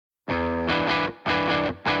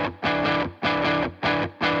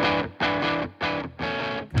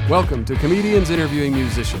Welcome to Comedians Interviewing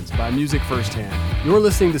Musicians by Music Firsthand. You're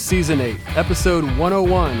listening to Season 8, Episode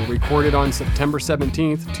 101, recorded on September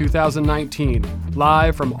 17th, 2019,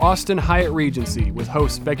 live from Austin Hyatt Regency with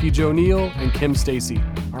hosts Becky Jo Neal and Kim Stacy.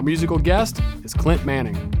 Our musical guest is Clint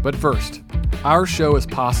Manning. But first, our show is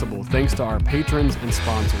possible thanks to our patrons and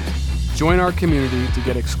sponsors. Join our community to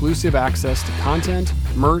get exclusive access to content,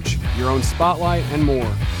 merch, your own spotlight, and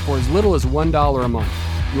more for as little as $1 a month.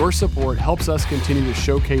 Your support helps us continue to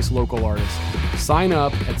showcase local artists. Sign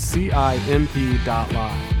up at CIMP.live.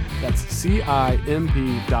 That's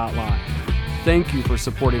CIMP.live. Thank you for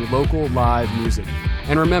supporting local live music.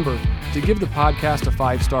 And remember to give the podcast a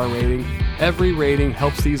 5-star rating. Every rating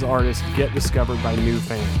helps these artists get discovered by new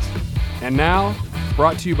fans. And now,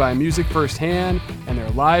 brought to you by Music Firsthand and their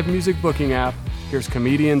live music booking app, here's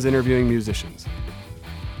Comedians Interviewing Musicians.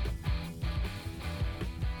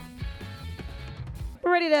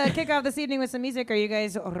 We're ready to kick off this evening with some music. Are you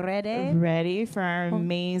guys ready? Ready for our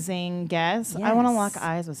amazing guest? Yes. I want to lock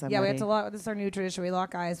eyes with somebody. Yeah, we have to lock. This is our new tradition. We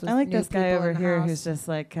lock eyes with I like new this guy people over in the here house. who's just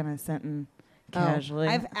like kind of sitting Oh, casually.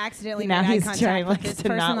 I've accidentally Now made eye he's contact trying, with like, this to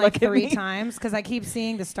person not like look at 3 me. times because I keep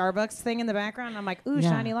seeing the Starbucks thing in the background. And I'm like, ooh, Yeah.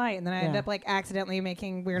 shiny light. And then I end Yeah. up like accidentally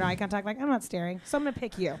making weird eye contact. Like, I'm not staring. So I'm going to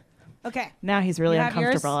pick you. Okay. Now he's really You have yours?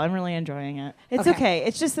 uncomfortable. I'm really enjoying it. It's Okay. okay.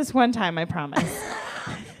 It's just this one time, I promise.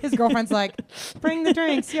 His girlfriend's like, bring the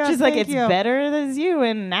drinks. Yeah, She's like, thank it's you. better than you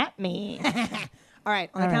and not me. All right.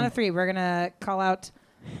 On the All count right. of 3, we're going to call out.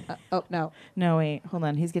 Oh, no. No, wait. Hold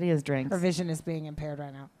on. He's getting his drinks. Her vision is being impaired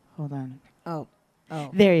right now. Hold on. Oh.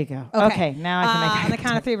 There you go. Okay. Now I can make on the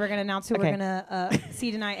count of 3, we're going to announce who Okay. we're going to see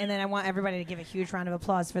tonight, and then I want everybody to give a huge round of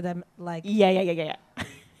applause for them, like Yeah.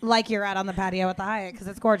 like you're out on the patio at the Hyatt, because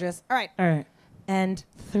it's gorgeous. All right, All right. and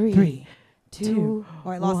 3, 3, 2. Oh,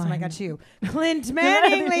 I lost him. I 1. got you, Clint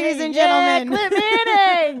Manning, ladies and Yeah, gentlemen. Clint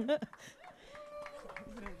Manning.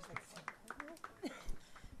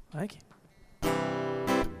 Thank you.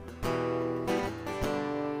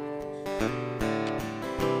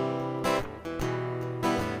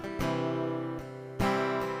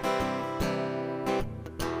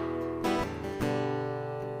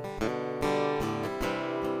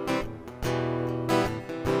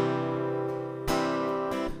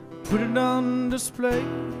 Put it on display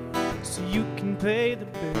so you can pay the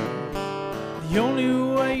bill. The only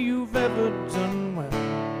way you've ever done well.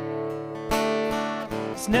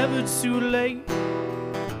 It's never too late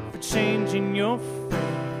for changing your fate,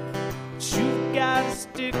 but you've gotta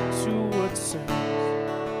stick to what's said.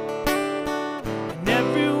 And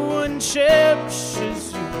everyone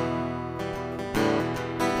cherishes you,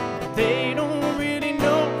 but they don't really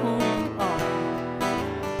know who you are.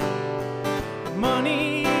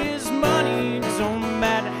 Money is money, don't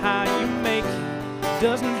matter how you make it,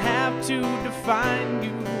 doesn't have to define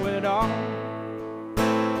you at all.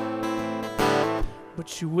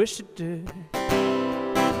 But you wish it did.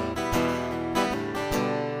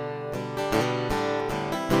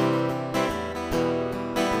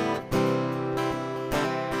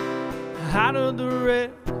 Out of the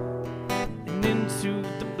red and into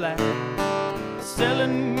the black,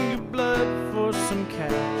 selling your blood for some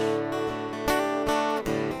cash.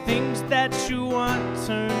 Things that you want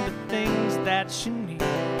turn to things that you need.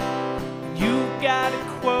 You've got a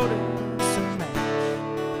quota to match.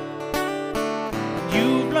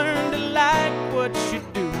 You've learned to like what you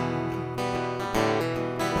do,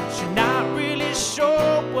 but you're not really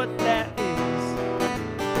sure what that is.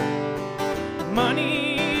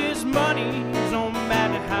 Money is money, don't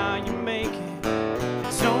matter how you make it.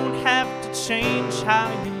 Don't have to change how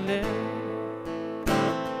you live,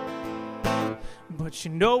 but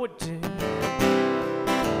you know it did. Yeah,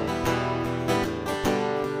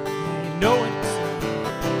 you know it did.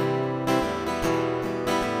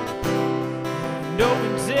 Yeah, you know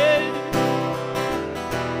it did.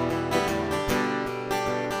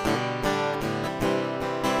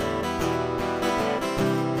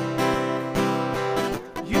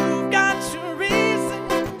 You've got your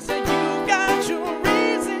reasons, and you've got your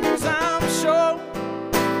reasons, I'm sure.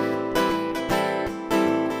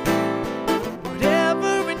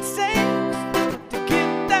 Whatever it takes to get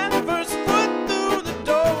that first foot through the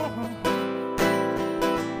door.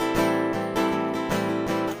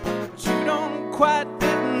 But you don't quite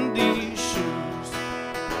fit in these shoes,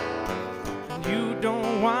 and you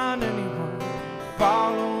don't want anyone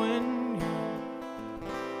following you.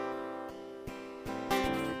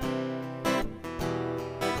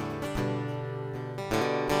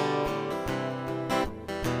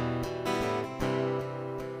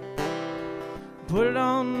 Put it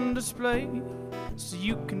on display so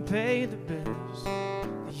you can pay the bills.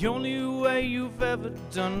 The only way you've ever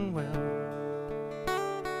done well.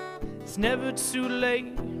 It's never too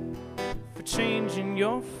late for changing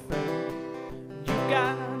your fate. You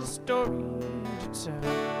got a story to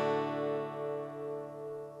tell.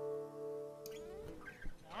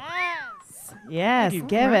 Yes, you.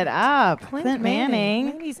 give it up. Clint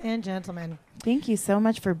Manning. Ladies and gentlemen, Thank you so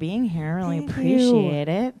much for being here. I really Thank appreciate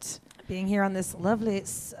it. being here on this lovely,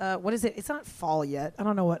 what is it? It's not fall yet. I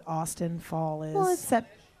don't know what Austin fall is. Well, it's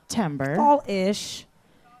September. fall-ish.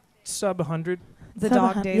 Sub 100. The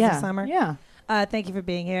Sub- dog days yeah, of summer. Yeah. Thank you for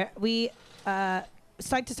being here. We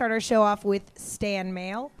like to start our show off with Stan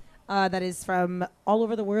Mail. That is from all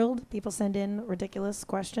over the world. People send in ridiculous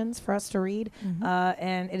questions for us to read.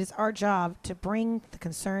 And it is our job to bring the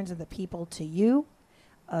concerns of the people to you.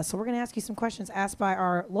 So we're going to ask you some questions asked by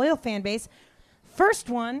our loyal fan base. First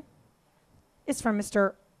one is from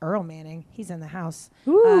Mr. Earl Manning. He's in the house.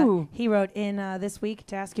 Ooh. He wrote in this week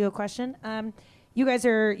to ask you a question.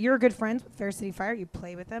 You're good friends with Fair City Fire. You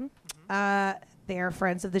play with them. They are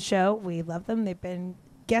friends of the show. We love them. They've been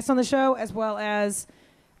guests on the show as well as,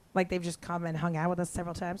 like, they've just come and hung out with us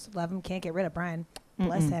several times. Love them. Can't get rid of Brian.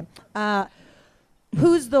 Bless him.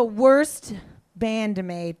 Who's the worst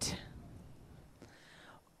bandmate?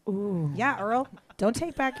 Ooh. Yeah, Earl. Don't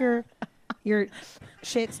take back your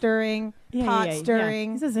shit stirring, pot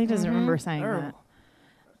stirring. He says he doesn't remember saying that.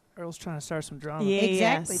 Earl's trying to start some drama. Yeah.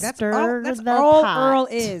 Exactly. That's Stir that's the all pot. Earl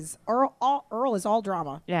is. Earl is all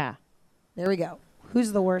drama. Yeah. There we go.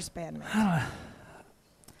 Who's the worst bandmate?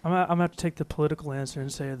 I'm gonna have to take the political answer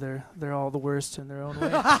and say they're all the worst in their own way.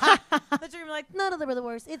 But you're like, none of them are the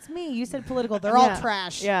worst. It's me. You said political. They're all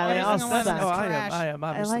trash. Yeah, they Every all single one of them suck. is I trash. am.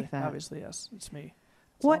 Obviously. like that. Obviously, yes. It's me.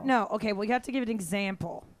 It's What? all- No. Okay. Well, you have to give an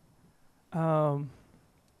example. Um,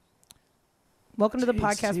 Welcome to the Jeez,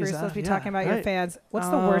 podcast where you're jeez, supposed to be yeah, talking about your right. fans. What's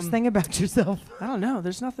the worst thing about yourself? I don't know.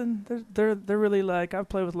 There's nothing. They're really like, I've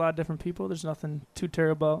played with a lot of different people. There's nothing too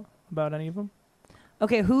terrible about any of them.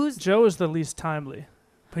 Okay. Who's Joe is the least timely.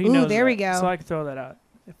 But he Ooh, knows there we that, go. So I can throw that out.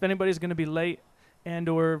 If anybody's going to be late and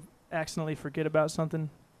or accidentally forget about something,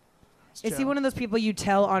 Is he one of those people you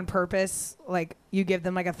tell on purpose? Like, you give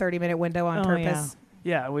them like a 30-minute window on Oh, purpose?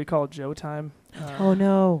 Yeah, we call it Joe time. Oh,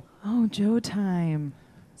 no. Oh, Joe time.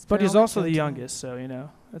 But he's All also Joe the time. youngest, so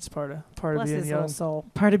that's part of Bless being his young. little soul.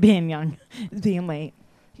 Part of being young is being late.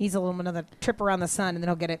 He's a little another trip around the sun, and then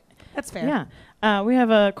he'll get it. That's fair. Yeah. We have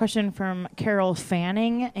a question from Carol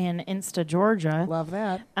Fanning in Insta, Georgia. Love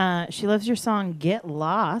that. She loves your song "Get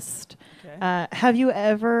Lost." Okay. Have you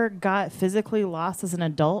ever got physically lost as an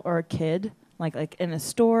adult or a kid, like in a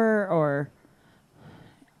store or?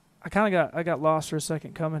 I got lost for a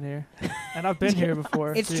second coming here, and I've been here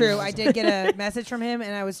before. It's too. true. I did get a message from him,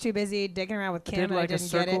 and I was too busy digging around with I Kim, did and I like a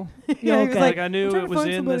didn't get it. circle. Yeah, he was Like I knew I'm trying it to was find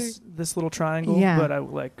in somebody. this little triangle, Yeah. but I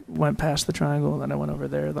went past the triangle, and then I went over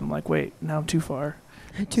there. Then I'm like, wait, now I'm too far.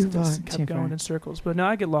 Just kept going in circles. But no,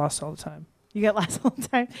 I get lost all the time. You get lost all the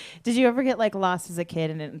time. Did you ever get like lost as a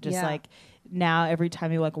kid and it just Yeah. like now every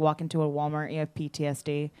time you like walk into a Walmart you have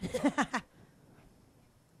PTSD?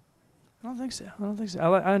 I don't think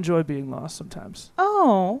so. I enjoy being lost sometimes.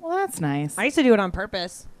 Oh, well that's nice. I used to do it on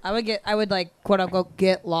purpose. I would like quote unquote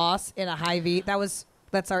get lost in a Hy-Vee.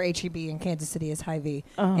 That's our HEB in Kansas City is Hy-Vee.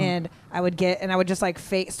 Oh. And I would just like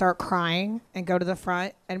start crying and go to the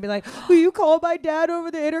front and be like, will you call my dad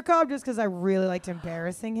over the intercom? Just because I really liked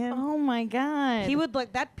embarrassing him. Oh my god. He would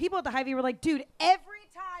like that. People at the Hy-Vee were like, dude, every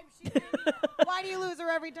time she's in here, why do you lose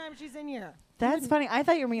her every time she's in here? That's funny. I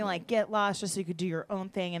thought you were meaning like get lost just so you could do your own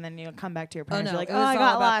thing and then come back to your parents. no, You're like, it oh, was I all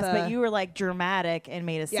got about lost, the- but you were like dramatic and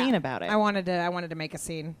made a scene about it. I wanted to make a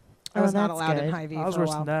scene. I Oh, was not that's allowed in good. Hy-Vee I was for a worse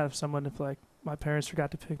while. than that. If like my parents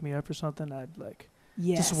forgot to pick me up or something, I'd like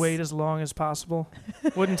Yes. just wait as long as possible.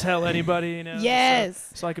 Wouldn't tell anybody, you know.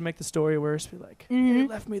 Yes. So I could make the story worse. Be like, Mhm. you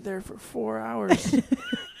left me there for 4 hours.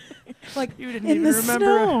 Like you didn't in even the remember.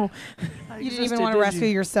 snow. I You didn't even existed, want to did rescue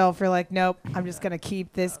you? yourself. You're like, nope, I'm just going to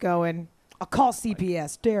keep this going. I'll call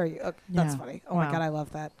CPS. Dare you? That's Yeah. funny. Oh, my Wow. God, I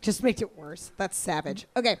love that. Just makes it worse. That's savage.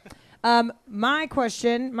 Okay. My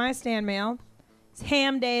question, my stand mail, is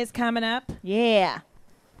Ham Day is coming up. Yeah.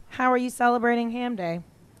 How are you celebrating Ham Day?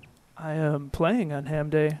 I am playing on Ham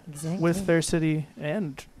Day with Fair City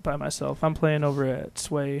and by myself. I'm playing over at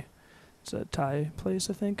Sway. It's a Thai place,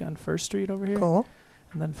 I think, on 1st Street over here. Cool.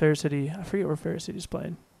 And then Fair City, I forget where Fair City's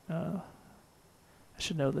playing. I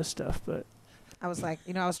should know this stuff, but I was like,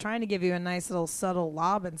 I was trying to give you a nice little subtle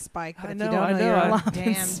lob and spike, but I if know, you don't I know, know, you're I- a Lob and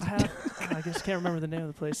damned. I just can't remember the name of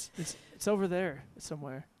the place. It's over there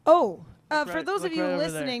somewhere. Oh, Look for right- those of look you right over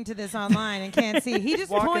listening to this online and can't see, he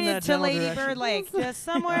just Walk in pointed that to general Lady direction. Bird Lake, just That's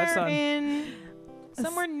somewhere on-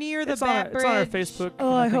 somewhere near the It's on our Bat Bridge. Facebook.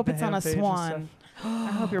 Oh, I think hope the it's on Ham a page and swan.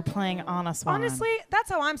 I hope you're playing on a swan. Honestly, that's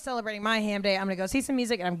how I'm celebrating my ham day. I'm gonna go see some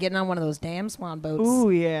music, and I'm getting on one of those damn swan boats.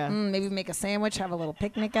 Ooh, yeah. Maybe make a sandwich, have a little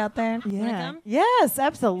picnic out there. Wanna Yeah. come? Yes,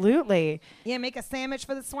 absolutely. Yeah, make a sandwich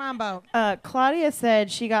for the swan boat. Claudia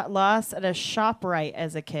said she got lost at a ShopRite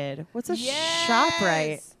as a kid. What's a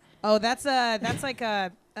ShopRite? Oh, that's like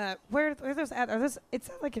a where are those at? Are those? It's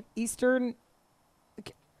like an Eastern.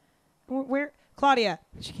 Where Claudia?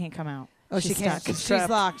 She can't come out. Oh, She's she can't. stuck. She's trapped.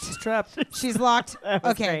 locked. She's trapped. She's locked. That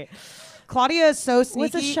was Okay. great. Claudia is so sneaky.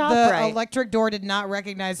 What's a the ShopRite? electric door did not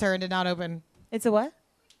recognize her and did not open. It's a what?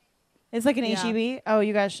 It's like an Yeah. HEB. Oh,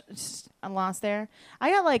 you guys lost there.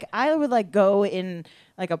 I would like go in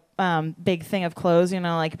like a big thing of clothes, be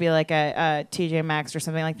like a TJ Maxx or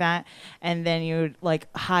something like that, and then you would like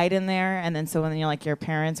hide in there, and then so when your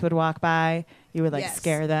parents would walk by, you would like Yes.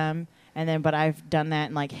 scare them. And then, but I've done that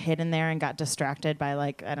and like hid in there and got distracted by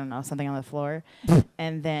like I don't know something on the floor,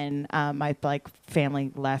 and then my like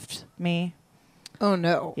family left me. Oh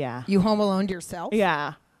no. Yeah. You home alone yourself?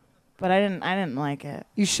 Yeah, but I didn't like it.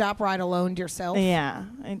 You shop right alone yourself? Yeah,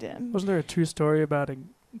 I did. Wasn't there a true story about a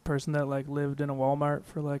person that like lived in a Walmart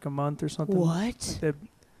for like a month or something? What? They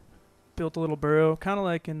built a little burrow, kind of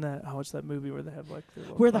like in that. What's that movie where they have like the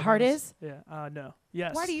little Where the Heart clubhouse? Is? Yeah. No.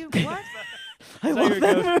 Yes. Why do you what? I that love your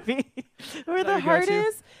that movie. Where that the your Heart go-to?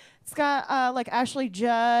 Is. It's got like Ashley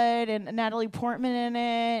Judd and Natalie Portman in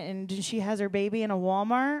it, and she has her baby in a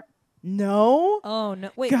Walmart. No, Oh no.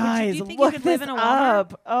 Wait, guys, do you think look you could this live in a Walmart?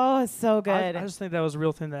 up. Oh, it's so I good. just think that was a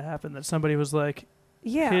real thing that happened. That somebody was like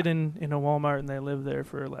Yeah. hidden in a Walmart and they lived there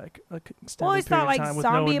for like a extended I always period thought of like time with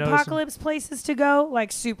no zombie one noticing. apocalypse places to go,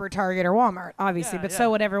 like Super Target or Walmart, obviously, Yeah, but yeah.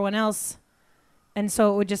 so would everyone else. And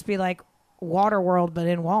so it would just be like Waterworld, but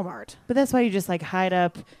in Walmart. But that's why you just like hide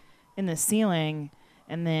up in the ceiling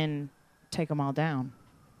and then take them all down.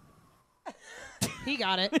 He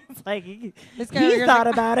got it. It's like he This guy over here is thought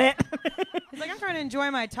like, about it. he's like, I'm trying to enjoy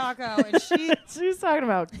my taco, and she. She was talking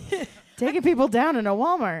about taking people down in a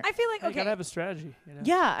Walmart. I feel like You okay. gotta have a strategy.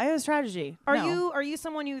 Yeah, I have a strategy. Are No. you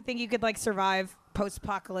someone you think you could like survive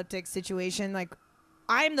post-apocalyptic situation? Like,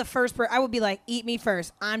 I'm the first person. I would be like, eat me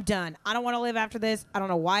first. I'm done. I don't want to live after this. I don't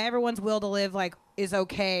know why everyone's will to live like is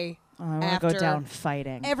okay. Oh, I want to after go down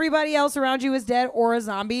fighting. Everybody else around you is dead or a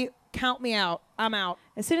zombie. Count me out. I'm out.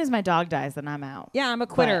 As soon as my dog dies, then I'm out. Yeah, I'm a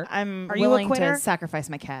quitter. But I'm Are you a willing quitter? to sacrifice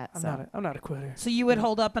my cat. I'm not a quitter. So you would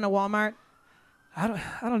hold up in a Walmart? I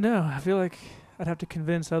don't know. I feel like I'd have to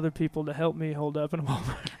convince other people to help me hold up in a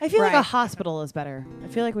Walmart. I feel like a Right. hospital is better. I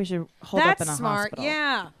feel like we should hold That's up in a smart. hospital.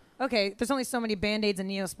 Yeah. Okay. There's only so many Band-Aids and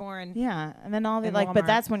Neosporin. Yeah, and then all the In like, but Walmart.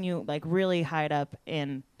 that's when you like really hide up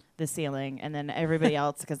in the ceiling, and then everybody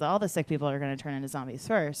else, because all the sick people are going to turn into zombies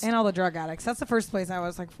first. And all the drug addicts. That's the first place I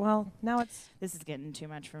was like, well, now it's. This is getting too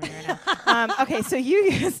much for me right now. Okay, so you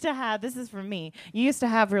used to have, this is from me, you used to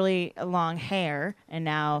have really long hair, and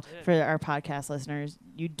now for our podcast listeners,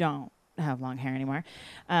 you don't have long hair anymore.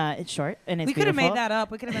 It's short, and it's We could have beautiful. made that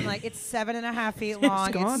up. We could have been like, it's 7.5 feet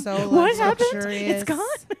long. gone? It's so What happened? luxurious. It's gone?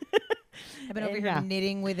 I've been over here Yeah.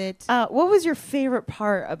 knitting with it. What was your favorite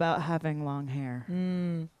part about having long hair?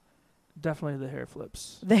 Definitely the hair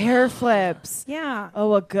flips. The hair flips. Yeah.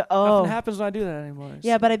 Oh, Nothing happens when I do that anymore.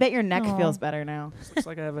 Yeah, but I bet your neck Aw. feels better now. Looks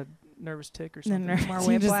like I have a nervous tick or The something. nerves. More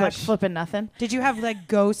You just like whiplash. flipping nothing. Did you have like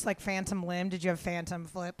ghosts, like phantom limb? Did you have phantom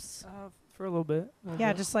flips? For a little bit.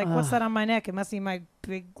 Yeah, just like, what's that on my neck? It must be my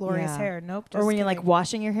big, glorious Yeah. hair. Nope. Or when you're like kidding.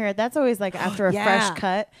 washing your hair, that's always like after a Yeah. fresh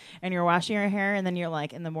cut and you're washing your hair and then you're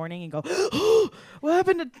like in the morning and go, what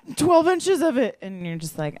happened to 12 inches of it? And you're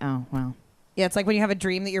just like, oh, well. Yeah, it's like when you have a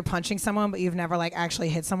dream that you're punching someone, but you've never like actually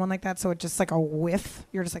hit someone like that. So it's just like a whiff.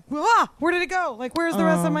 You're just like, where did it go? Like, where's the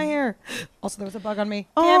rest of my hair? Also, there was a bug on me.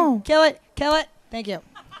 Oh. Kim, kill it. Kill it. Thank you.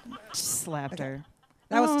 Just slapped her.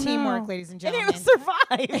 That Oh, was teamwork, no. ladies and And gentlemen. it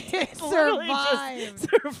survived. It literally survived. just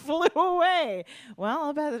sort of flew away. Well,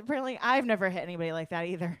 apparently I've never hit anybody like that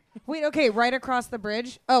either. Wait, okay, right across the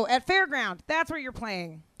bridge. Oh, at Fairground. That's where you're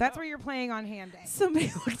playing. That's where you're playing on Ham Day.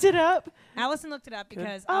 Somebody looked it up. Allison looked it up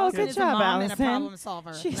because Oh, Allison good is job, a mom Allison. and a problem solver.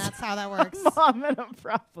 And She's that's how that works. Mom and a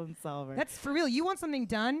problem solver. That's for real. You want something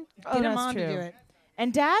done? Oh, Get a that's mom to true. do it.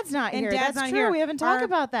 And Dad's not And here. Dad's That's not true. here. We haven't talked Our-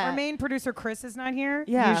 about that. Our main producer Chris is not here.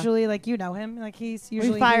 Yeah. Usually, like you know him. Like he's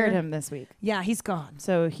usually we fired here. him this week. Yeah, he's gone.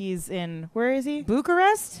 So he's in, where is he?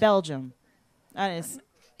 Bucharest? Belgium. That is.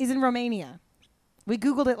 He's in Romania. We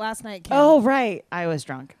Googled it last night, Kim. Oh, right. I was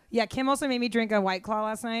drunk. Yeah, Kim also made me drink a White Claw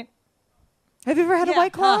last night. Have you ever had a Yeah,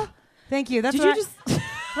 White Claw? Thank you. That's Did what you I-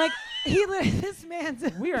 just. like this man's.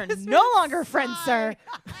 We are this no man's longer friends, sir.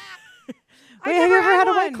 I Wait, have you never ever had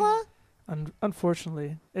a White one. Claw?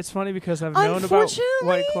 Unfortunately, it's funny because I've known about White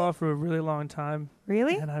Unfortunately? Claw for a really long time,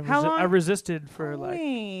 Really? and How long? I resisted for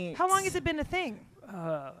Wait. How long has it been a thing?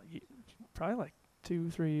 probably like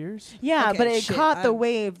 2-3 years. Yeah, Okay, but it shit, caught the I'm-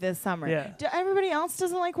 wave this summer. Yeah. Everybody else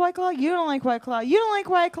doesn't like White Claw. You don't like White Claw. You don't like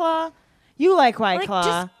White Claw. You like White Like, Claw.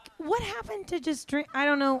 just what happened to just drink? I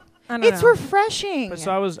don't know. I don't It's know. refreshing. But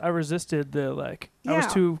so I resisted the I was Yeah.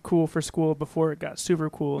 too cool for school before it got super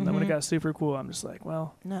cool, and then when it Mhm. got super cool, I'm just like,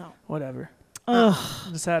 well, No. whatever. Ugh.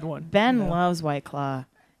 Just had one. Ben you know? loves White Claw.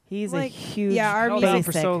 He's a Like, huge yeah, our Held out music,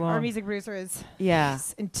 for so long. our music producer is yeah.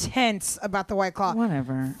 intense about the White Claw.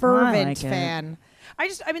 Whatever. Fervent I like it. fan.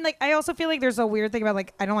 I mean, like, I also feel like there's a weird thing about,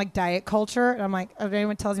 like, I don't like diet culture. And I'm like, if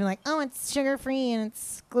anyone tells me, like, oh, it's sugar free and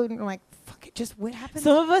it's gluten, I'm like, fuck it, just what happens?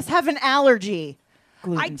 Some of us have an allergy. I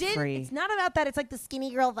Gluten did. free. It's not about that. It's like the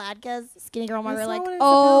skinny girl vodkas. Skinny girl mother, That's like, not what it's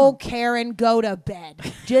oh, about. Karen, go to bed.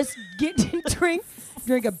 Just get to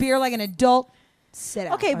drink a beer like an adult. Sit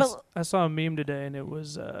down. Okay, but I saw a meme today, and it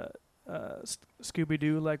was Scooby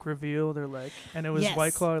Doo like reveal. They're like, and it was Yes.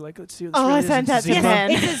 White Claw. Like, let's see. What Oh, I this really sent is. that to Zima.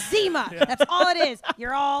 Ken. It's a Zima. Yeah. That's all it is.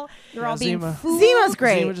 You're all Yeah, being Zima. fooled. Zima's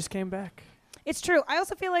great. Zima just came back. It's true. I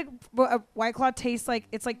also feel like White Claw tastes like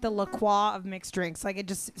it's like the La Croix of mixed drinks. Like it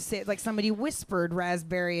just like somebody whispered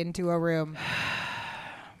raspberry into a room.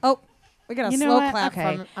 Oh, we got a You know slow what? clap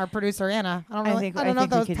Okay. from our producer Anna. I don't, I really, think- I don't I know if think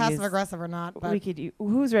that we was could passive use- aggressive or not. But we could.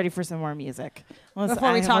 Who's ready for some more music?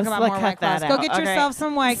 before we talk about more White Claws, go get yourself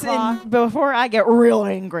some White Claw. Before I get real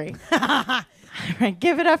angry. All right,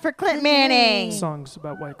 give it up for Clint Manning. Songs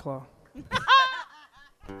about White Claw.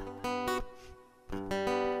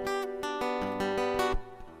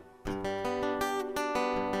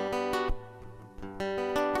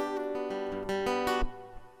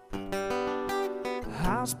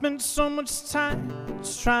 I spent so much time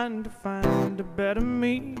just trying to find a better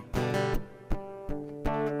me.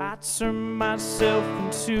 I turned myself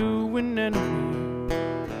into an enemy.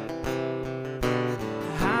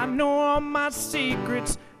 I know all my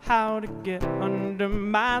secrets, how to get under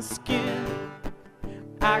my skin.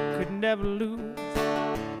 I could never lose,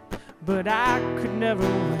 but I could never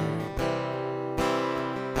win.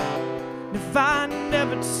 If I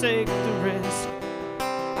never take the risk,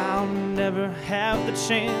 I'll never have the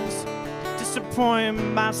chance to disappoint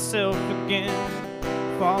myself again,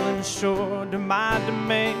 falling short of my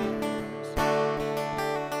demands.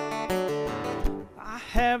 I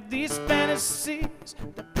have these fantasies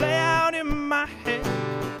that play out in my head,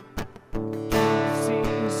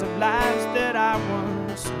 fantasies of lives that I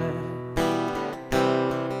once led.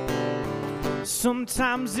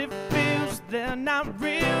 Sometimes it feels they're not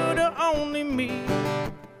real to only me.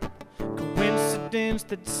 Coincidence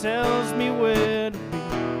that tells me where to be.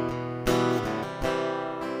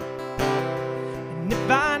 And if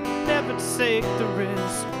I never take the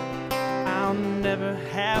risk, I'll never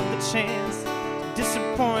have the chance to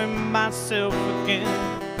disappoint myself again.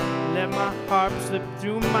 Let my heart slip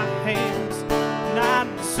through my hands. And I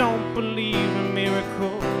don't believe in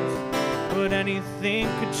miracles, but anything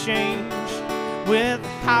could change with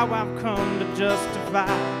how I've come to justify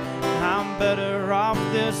I'm better off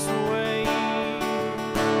this way.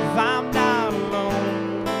 If I'm not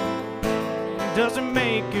alone, doesn't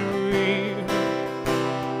make it real.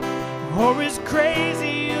 Or is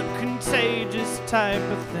crazy a contagious type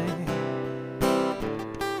of thing?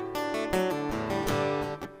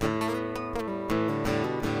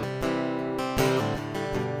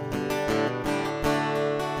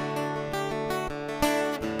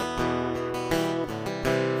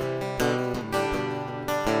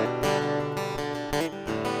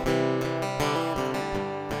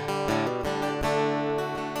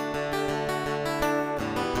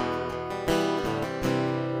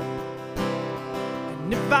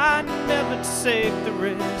 And if I never take the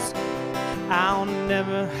risk, I'll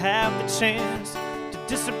never have the chance to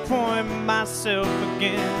disappoint myself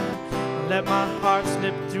again. Let my heart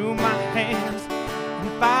slip through my hands. And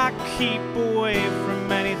if I keep away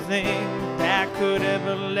from anything that could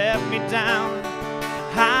ever let me down,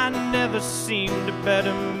 I never seem to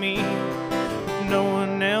better me with no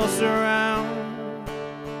one else around.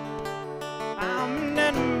 I'm an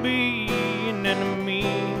enemy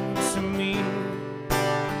to me.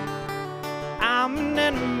 I'm an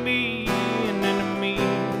enemy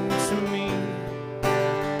to me.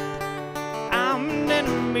 I'm an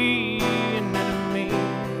enemy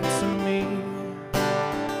to me.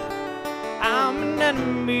 I'm an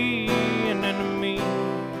enemy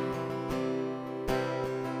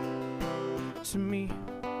to me.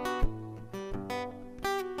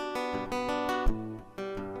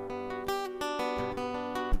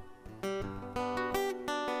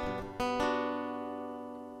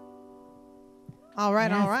 All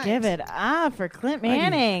right, all right. Give it up for Clint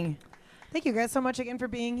Manning. Thank you guys so much again for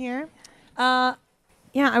being here.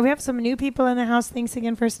 Yeah, we have some new people in the house. Thanks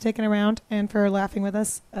again for sticking around and for laughing with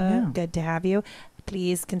us. Good to have you.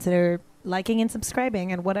 Please consider liking and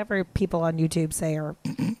subscribing and whatever people on YouTube say or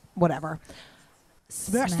whatever.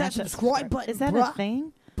 Smash that subscribe button. Is that a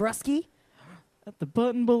thing? Brusky. At the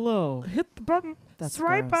button below. Hit the button. That's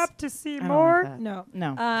Swipe gross. up to see I don't more. like that. No.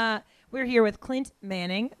 No. We're here with Clint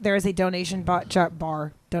Manning. There is a donation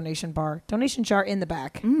donation jar in the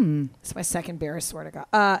back. It's my second beer, I swear to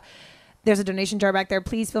God. There's a donation jar back there.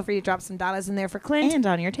 Please feel free to drop some dollars in there for Clint. And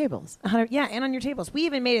on your tables. Yeah, and on your tables. We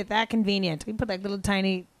even made it that convenient. We put like little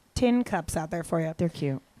tiny tin cups out there for you. They're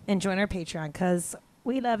cute. And join our Patreon because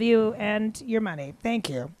we love you and your money. Thank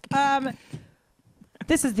you.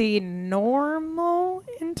 This is the normal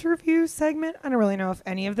interview segment. I don't really know if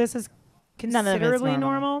any of this is None of it's considerably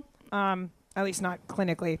normal. at least not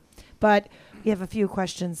clinically. But we have a few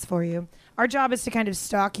questions for you. Our job is to kind of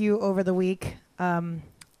stalk you over the week.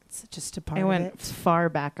 It's just a part I of went it. far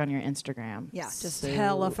back on your Instagram. Yeah, just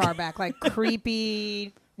hella far back, like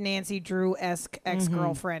creepy Nancy Drew-esque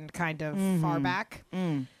ex-girlfriend kind of far back.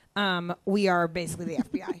 We are basically the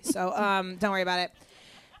FBI, so don't worry about it.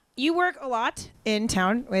 You work a lot in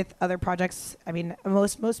town with other projects. I mean,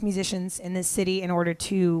 most musicians in this city, in order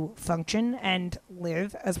to function and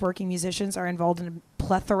live as working musicians, are involved in a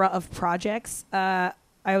plethora of projects. I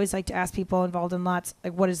always like to ask people involved in lots,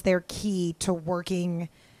 like, what is their key to working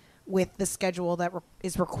with the schedule that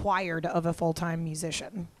is required of a full-time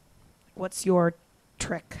musician? What's your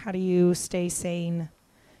trick? How do you stay sane?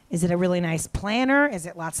 Is it a really nice planner? Is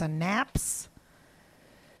it lots of naps?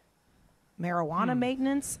 Marijuana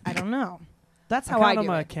maintenance? I don't know. That's how I count do on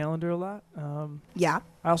my it. calendar a lot. Yeah.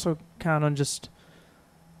 I also count on just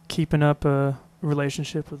keeping up a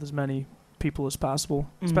relationship with as many people as possible,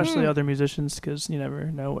 especially other musicians, because you never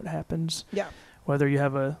know what happens. Yeah. Whether you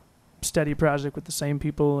have a steady project with the same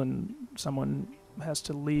people and someone has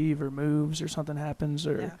to leave or moves or something happens,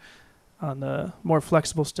 or on the more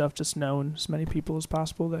flexible stuff, just knowing as many people as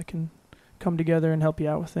possible that can come together and help you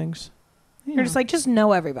out with things. You're just like, just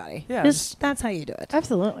know everybody. Yeah, That's how you do it.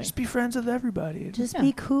 Absolutely. Just be friends with everybody. Just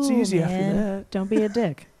be cool, It's easy man. after that. Don't be a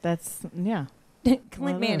dick. That's, yeah.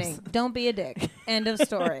 Clint Manning, don't be a dick. End of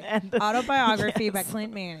story. Autobiography by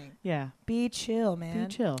Clint Manning. Yeah. Be chill, man.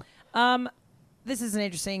 Be chill. This is an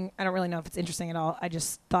interesting, I don't really know if it's interesting at all. I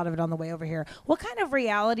just thought of it on the way over here. What kind of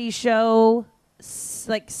reality show,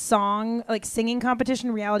 singing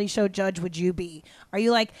competition reality show judge would you be? Are you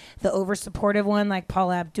like the over supportive one like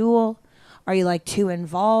Paula Abdul? Are you like too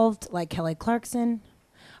involved like Kelly Clarkson?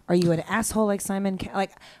 Are you an asshole like Simon?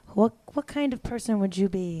 What kind of person would you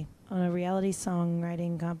be on a reality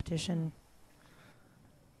songwriting competition?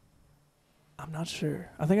 I'm not sure.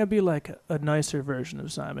 I think I'd be like a nicer version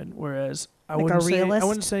of Simon, whereas I Like a wouldn't say realist? I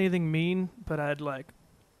wouldn't say anything mean, but I'd like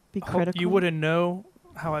Be hope critical. you wouldn't know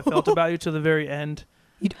how I felt about you to the very end.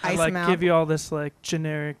 You'd I'd ice like him out. give you all this like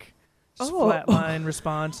generic just Oh. flat line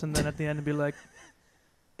response, and then at the end it'd be like,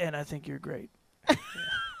 and I think you're great.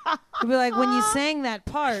 You'd be like, when you sang that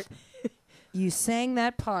part, you sang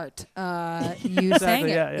it. You sang it.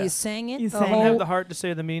 yeah. You sang it. You the sang I it. whole, have the heart to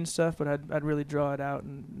say the mean stuff, but I'd really draw it out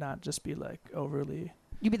and not just be like overly.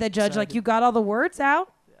 You'd be the judge, like, excited. you got all the words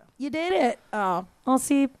out. Yeah. You did it. Oh, I'll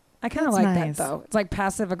see. I kind of That's like nice. that though. It's like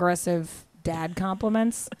passive aggressive dad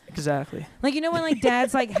compliments. Exactly. Like, you know when like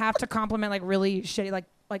dads like have to compliment like really shitty, like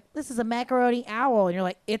this is a macaroni owl, and you're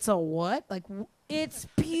like, it's a what? Like it's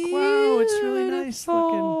beautiful. Wow, it's really nice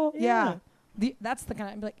looking. Yeah. That's the kind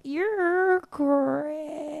of, I'd be like, you're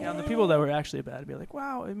great. Yeah, and the people that were actually bad would be like,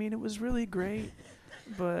 wow, I mean, it was really great,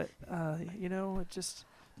 but it just.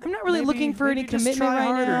 I'm not really maybe- looking for any maybe just commitment try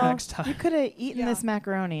right harder now. next time. You could have eaten Yeah. this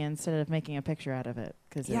macaroni instead of making a picture out of it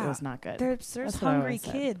because Yeah. it was not good. There's That's what I hungry always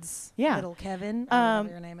said. kids. Yeah. Little Kevin. I don't know Um,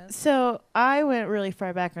 what your name is. So I went really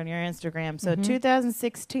far back on your Instagram. So Mhm.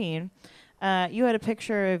 2016, you had a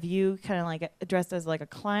picture of you kind of like dressed as like a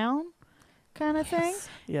clown kind of thing.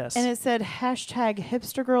 Yes. And it said hashtag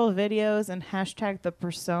hipster girl videos and hashtag the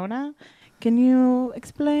persona. Can you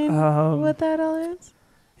explain what that all is?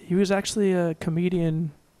 He was actually a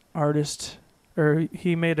comedian artist, or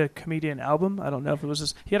he made a comedian album. I don't know if it was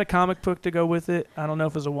just, he had a comic book to go with it. I don't know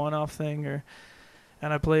if it was a one-off thing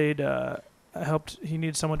and I played, he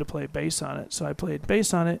needed someone to play bass on it. So I played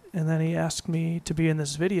bass on it, and then he asked me to be in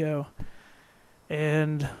this video.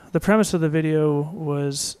 And the premise of the video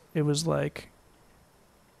was, it was like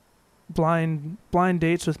blind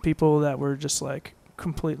dates with people that were just like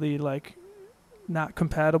completely like not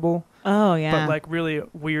compatible. Oh yeah. But like really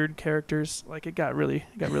weird characters. Like it got really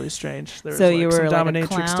strange. There So was you like were some like a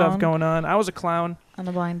dominatrix stuff clown? going on. I was a clown. on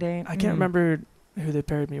a blind date. I can't remember who they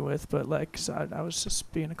paired me with, but like so I was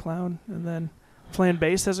just being a clown and then playing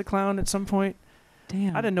bass as a clown at some point.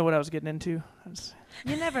 Damn. I didn't know what I was getting into.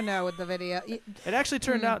 You never know with the video. It actually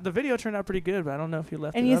turned out the video turned out pretty good, but I don't know if you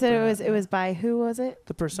left. And it you up said or it not. was by who was it?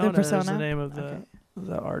 The Persona is the Persona? name of Okay.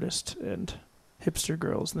 the artist, and Hipster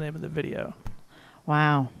Girl is the name of the video.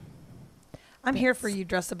 Wow. I'm here for you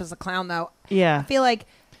dressed up as a clown, though. I Yeah. feel like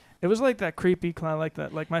It was like that creepy clown, like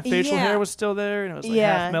that. Like my facial Yeah. hair was still there, and it was like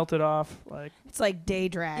Yeah. half melted off. Like it's like day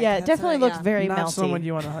drag. Yeah, it That's definitely what- looked yeah. very not melty. someone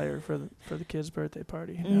you want to hire for the kid's birthday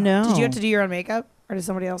party. No. Did you have to do your own makeup, or did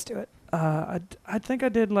somebody else do it? I think I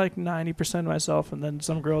did like 90% myself, and then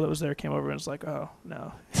some girl that was there came over and was like, "Oh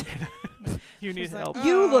no, you need She's like, help."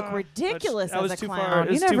 You look Uh, ridiculous I was as a too clown. far. It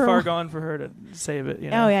You was too never far wa- gone for her to save it. You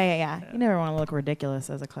know? Oh yeah. Yeah. You never want to look ridiculous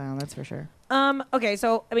as a clown. That's for sure. Okay,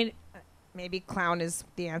 so I mean, maybe clown is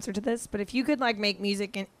the answer to this, but if you could like make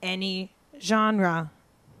music in any genre,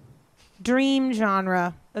 dream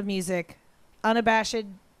genre of music, unabashed,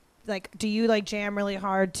 like, do you like jam really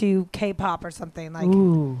hard to K-pop or something like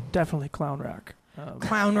Ooh. Definitely clown rock.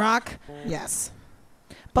 clown rock? Yes,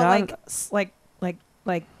 but No, I like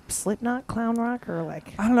like Slipknot clown rock or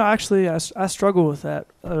like I don't know. Actually, I struggle with that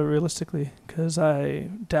realistically because I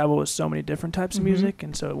dabble with so many different types of Mhm. music,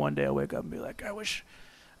 and so one day I wake up and be like, I wish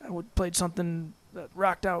I would played something that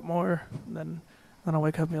rocked out more. And then I'll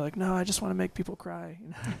wake up and be like, no, I just want to make people cry. You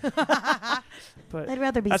know? But I'd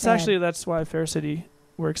rather be that's sad. actually that's why Fair City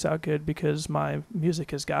works out good because my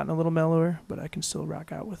music has gotten a little mellower, but I can still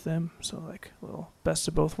rock out with them. So like a little best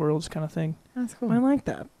of both worlds kind of thing. That's I cool. like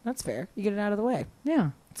that. That's fair. You get it out of the way. Yeah.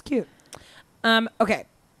 It's cute. Okay.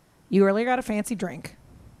 You earlier got a fancy drink.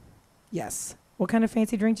 Yes. What kind of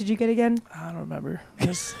fancy drink did you get again? I don't remember.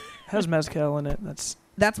 It has mezcal in it.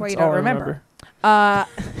 That's why you all don't I remember.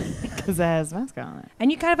 Because it has mascot on it. And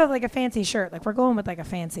you kind of have like a fancy shirt. Like we're going with like a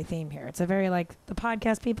fancy theme here. It's a very like the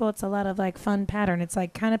podcast people. It's a lot of like fun pattern. It's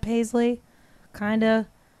like kind of paisley, kind of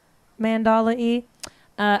mandala-y.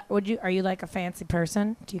 Are you like a fancy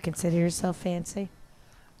person? Do you consider yourself fancy?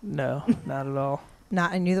 No, not at all.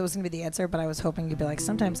 Not. I knew that was gonna be the answer, but I was hoping you'd be like,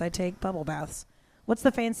 sometimes I take bubble baths. What's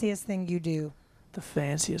the fanciest thing you do? The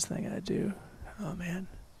fanciest thing I do. Oh man.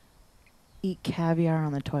 Eat caviar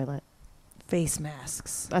on the toilet. Face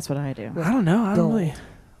masks. That's what I do. I don't know. I don't Gold.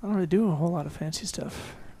 really do a whole lot of fancy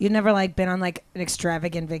stuff. You've never like been on like an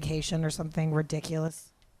extravagant vacation or something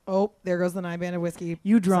ridiculous? Oh, there goes the 9-banded whiskey.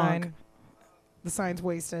 You drunk. sign. The sign's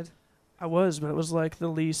wasted. I was, but it was like the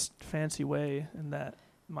least fancy way in that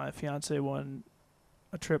my fiance won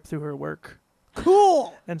a trip through her work.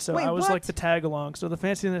 Cool. And so Wait, I was what? like the tag along. So the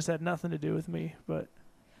fanciness had nothing to do with me, but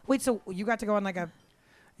Wait, so you got to go on like a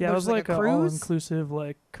yeah, it What, was like a like an cruise? all-inclusive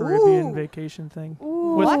like Caribbean Ooh. vacation thing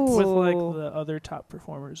Ooh. with What? like the other top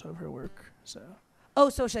performers of her work. So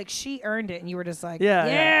she earned it and you were just like yeah.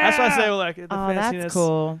 That's why I say like the Oh, fanciness. that's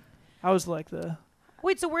cool. I was like the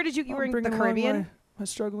Wait, so where did you were in the bringing along Caribbean? My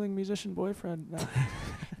struggling musician boyfriend. No.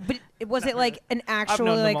 But was it like an actual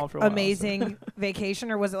known them like all for a while, so. amazing vacation,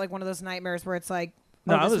 or was it like one of those nightmares where it's like,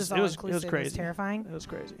 No, oh, it this was- all it was inclusive, crazy. It's terrifying. It was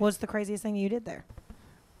crazy. What's the craziest thing you did there?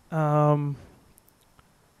 I mean,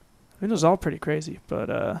 it was all pretty crazy,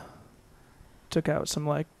 but took out some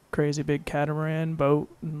like crazy big catamaran boat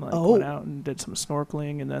and like Oh. went out and did some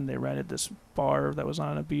snorkeling, and then they rented this bar that was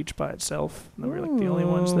on a beach by itself, and we were like the only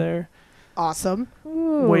ones Ooh. there. Awesome.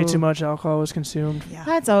 Way Ooh. too much alcohol was consumed. Yeah.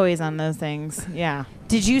 That's always on those things. Yeah.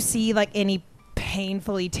 Did you see like any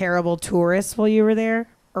painfully terrible tourists while you were there,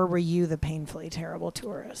 or were you the painfully terrible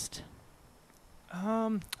tourist? I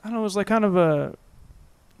don't know. It was like kind of the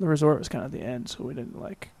resort was kind of the end, so we didn't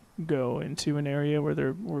like go into an area where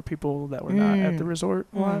there were people that were not at the resort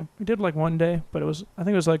a lot. Mm. We did like one day, but I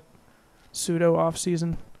think it was like pseudo off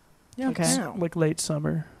season. Okay. Wow. Like late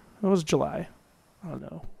summer. It was July. I don't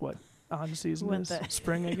know what on season When is. the-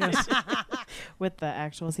 Spring, I guess. What the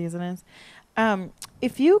actual season is.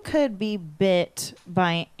 If you could be bit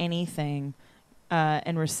by anything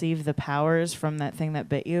and receive the powers from that thing that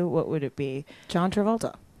bit you, what would it be? John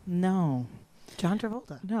Travolta. No. John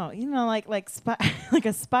Travolta. No, like like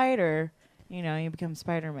a spider, you become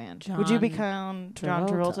Spider-Man. Would you John become John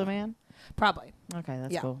Travolta. Travolta man? Probably. Okay,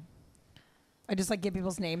 that's Yeah. cool. I just like get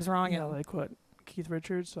people's names wrong. Yeah, and like what? Keith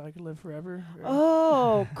Richards, so I could live forever. Or-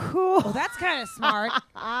 Oh, cool. well, that's kind of smart.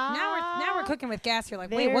 Now we're cooking with gas. You're like,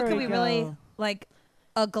 wait, what There could we we really go. like?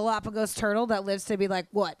 A Galapagos turtle that lives to be like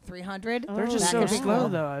what 300? Oh, They're just that so could be slow cool.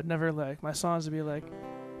 though. I'd never like my songs would be like,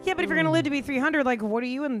 Yeah, but if you're gonna live to be 300, like what are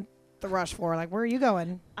you in the rush for? Like, where are you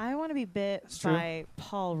going? I want to be bit true. by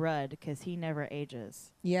Paul Rudd because he never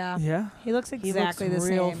ages. Yeah. Yeah. He looks exactly he looks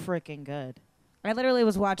the real same. freaking good. I literally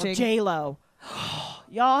was watching. J Lo.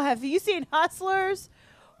 Y'all, have you seen Hustlers?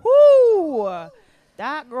 Woo!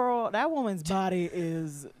 That girl, that woman's body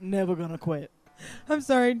is never gonna quit. I'm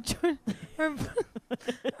sorry.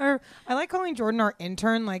 I like calling Jordan our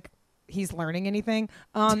intern, like he's learning anything.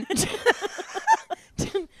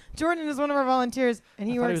 Jordan is one of our volunteers, and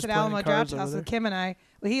he I thought he works was at playing Alamo cards Draft over House there. with Kim and I.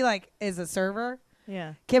 Well, he like is a server.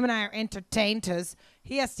 Yeah. Kim and I are entertainers.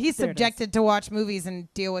 He's There it subjected to watch movies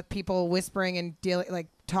and deal with people whispering and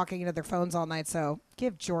talking into their phones all night. So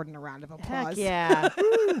give Jordan a round of applause. Heck yeah.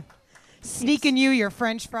 Sneaking you your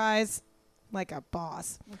French fries like a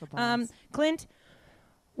boss. Clint,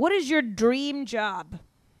 what is your dream job?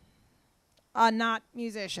 Not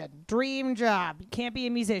musician. Dream job. You can't be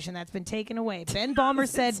a musician. That's been taken away. Ben Balmer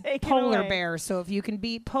said taken polar away. bear. So if you can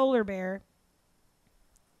beat polar bear.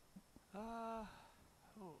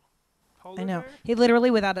 I know. He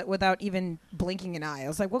literally, without even blinking an eye, I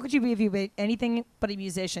was like, what could you be if you be anything but a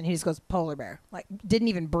musician? He just goes, polar bear. Like, didn't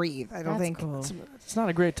even breathe. I don't That's think. cool. It's not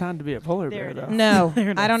a great time to be a polar There bear, it though. No.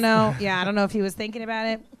 There it I don't is. know. Yeah, I don't know if he was thinking about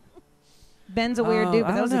it. Ben's a weird dude,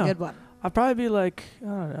 but I that was don't a know. good one. I'd probably be like, I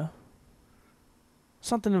don't know,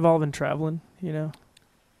 something involving traveling, you know?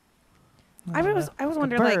 I don't was know.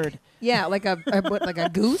 wondering, like, bird. yeah, like what, like a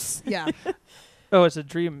goose? Yeah. Oh, it's a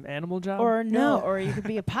dream animal job? Or no, No. or you could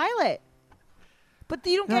be a pilot. But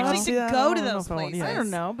you don't No, actually see, get I to go don't to know those if I want- places. yeah. I don't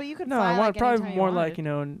know, but you could No, fly I want like probably anytime more you like, wanted. you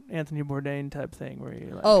know, an Anthony Bourdain type thing where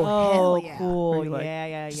you like Oh, Oh, hell yeah. cool. Where you, like,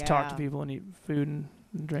 yeah. just talk to people and eat food and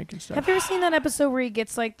drink and stuff. Have you ever seen that episode where he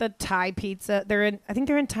gets like the Thai pizza? I think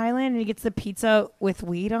they're in Thailand, and he gets the pizza with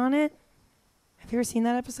weed on it. Have you ever seen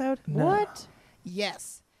that episode? No. What?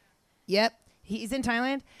 Yes. Yep. He's in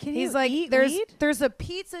Thailand. Can He's you like, eat there's weed? there's a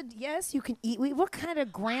pizza. Yes, you can eat weed. What kind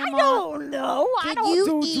of grandma? know. Can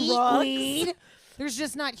you eat weed? There's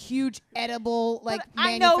just not huge edible like. But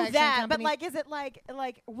I know manufacturing that, company. but like, is it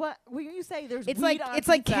like what? When you say there's it's weed like on it's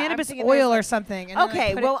like pizza, I'm cannabis thinking there's, oil like- or something. And then, like,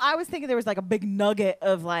 Okay, put well, it- I was thinking there was like a big nugget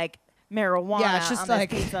of like marijuana. Yeah, it's just on this like-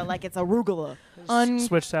 pizza, like it's arugula.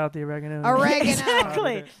 Switched out the oregano. Oregano.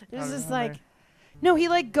 Exactly. Powdered It's just on like there. No, he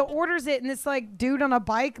like orders it, and this like dude on a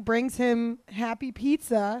bike brings him happy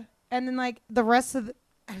pizza, and then like the rest of the.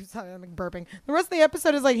 I'm sorry, I'm like burping. The rest of the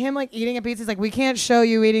episode is like him like eating a pizza. He's like, we can't show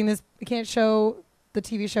you eating this. We can't show the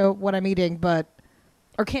TV show what I'm eating, but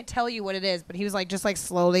or can't tell you what it is. But he was like just like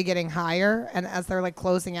slowly getting higher, and as they're like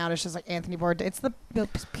closing out, it's just like Anthony Bourdain. It's the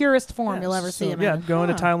purest form Yeah, you'll ever so, see him Yeah, in. going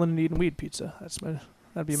to Huh. Thailand and eating weed pizza.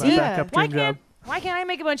 That'd be my See? backup Why dream job. can't I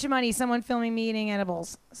make a bunch of money? Someone filming me eating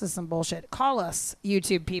edibles. This is some bullshit. Call us,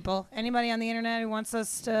 YouTube people. Anybody on the internet who wants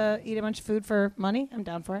us to eat a bunch of food for money? I'm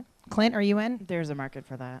down for it. Clint, are you in? there's a market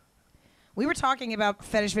for that. We were talking about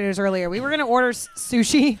fetish videos earlier. We were going to order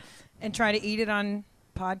sushi and try to eat it on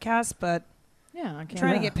podcast, but Yeah, I I'm can.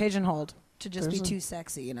 trying to Yeah. get pigeonholed to just There's be a- too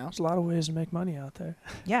sexy, you know? There's a lot of ways to make money out there.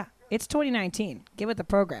 Yeah. It's 2019. Get with the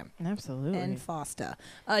program. Absolutely. And Foster.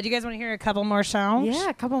 Do you guys want to hear a couple more songs? yeah,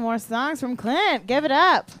 a couple more songs from Clint. Give it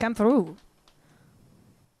up. Come through.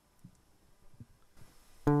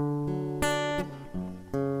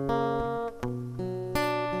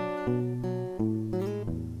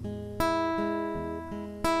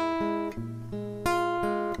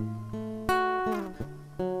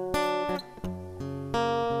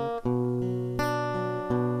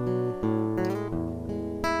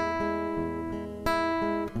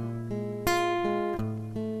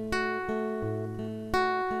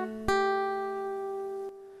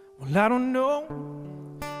 Well, I don't know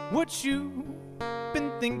what you've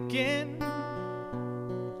been thinking,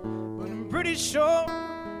 but I'm pretty sure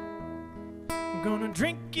I'm gonna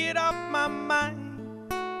drink it off my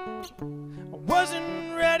mind. I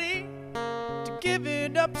wasn't ready to give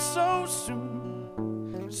it up so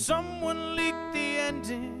soon. Someone leaked the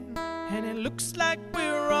ending, and it looks like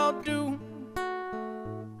we're all doomed.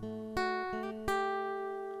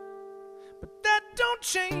 But that don't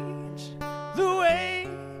change the way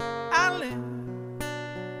I live.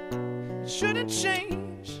 It shouldn't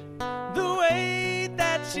change the way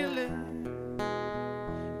that you live.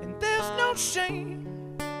 And there's no shame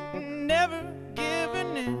in never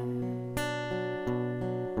giving in.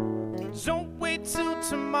 Don't wait till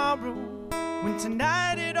tomorrow, when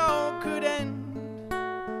tonight it all could end.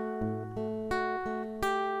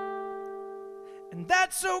 And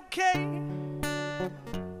that's okay.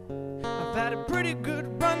 I've had a pretty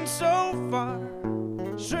good run so far.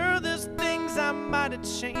 Sure, there's things I might have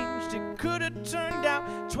changed. It could have turned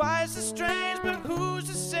out twice as strange, but who's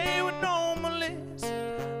to say what normal is?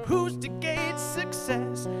 Who's to gauge great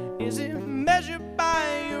success? Is it measured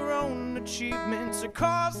by your own achievements or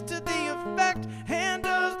cause to the effect? And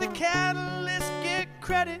does the catalyst get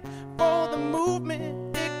credit for the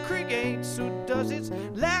movement it creates? Or does its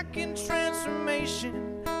lack in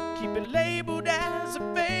transformation keep it labeled as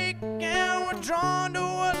a fake? And we're drawn to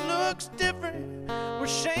what looks different, we're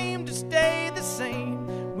ashamed to stay the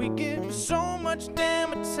same. We give so much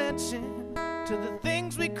damn attention to the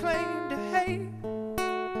things we claim to hate.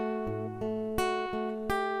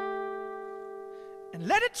 And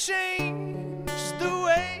let it change the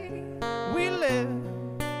way we live.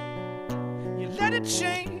 You let it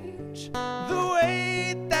change the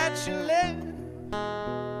way that you live.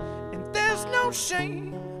 And there's no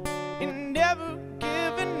shame in never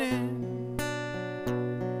giving in.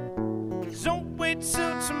 Don't wait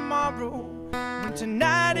till tomorrow, when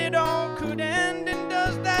tonight it all could end. And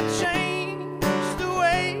does that change the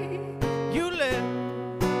way you live?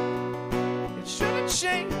 It shouldn't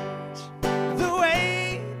change the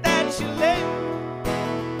way that you live.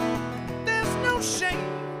 There's no shame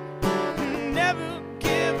in never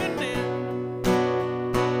giving in.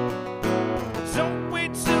 Don't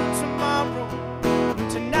wait till tomorrow, when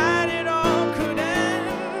tonight it all could end.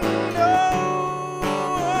 Oh,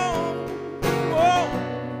 oh, oh.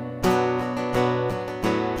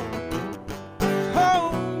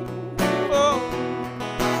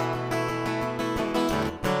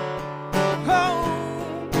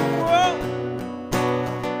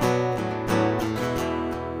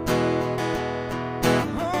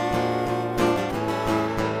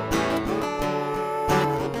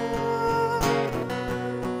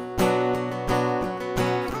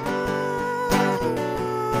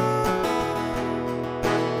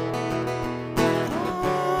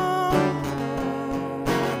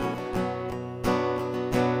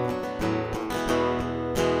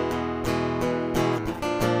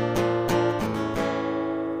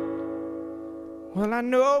 Well, I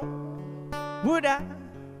know what I've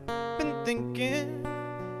been thinking.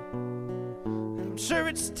 I'm sure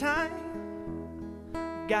it's time.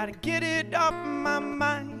 Gotta get it off my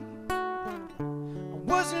mind. I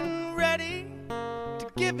wasn't ready to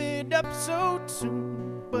give it up so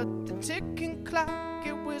soon, but the ticking clock,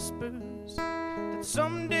 it whispers that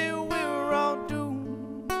someday we're all doomed.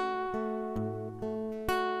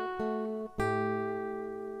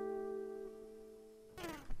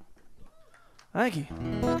 Thank you.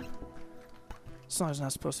 This song's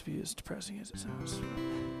not supposed to be as depressing as it sounds.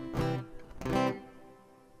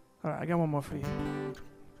 Alright, I got one more for you. The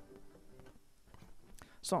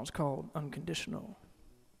song's called Unconditional.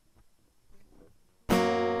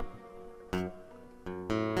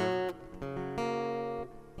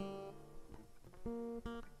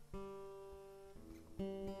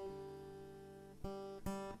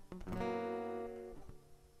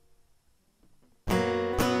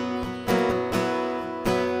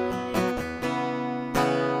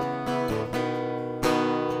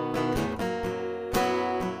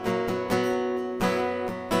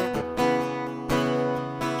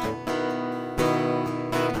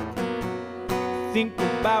 Think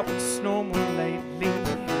about what's normal lately.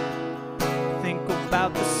 Think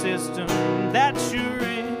about the system that you're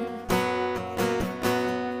in.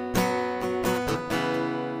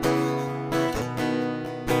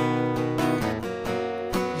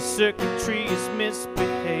 Your circuitry is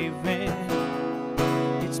misbehaving.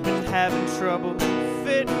 It's been having trouble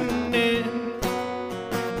fitting in.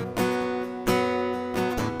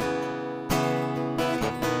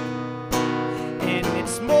 And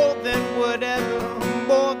it's more than whatever,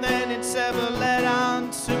 more than it's ever led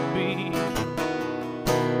on to be.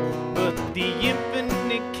 But the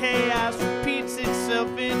infinite chaos repeats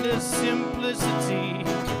itself into simplicity.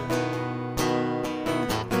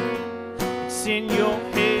 It's in your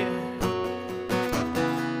head,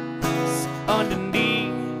 it's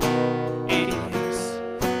underneath, it's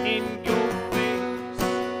in your face,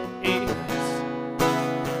 it's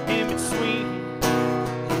in between.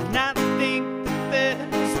 And I think that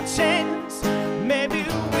there's a chance maybe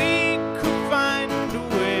we could find a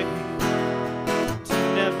way to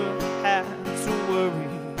never have to worry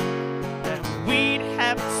that we'd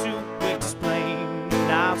have to explain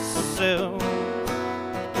ourselves.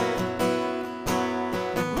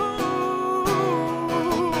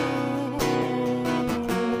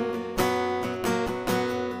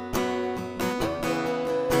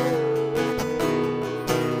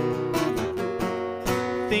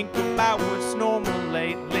 Think about what's normal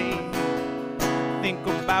lately. Think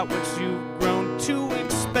about what you've grown to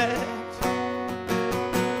expect.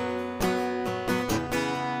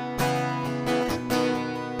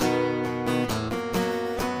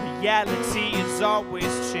 Reality is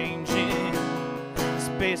always changing.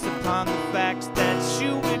 based upon the facts that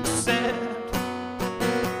you accept.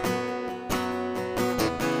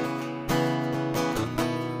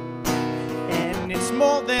 And it's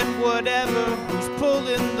more than whatever, who's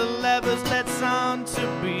pulling the levers that's on to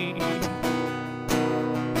be.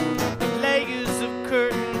 Layers of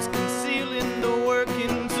curtains concealing the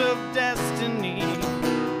workings of destiny.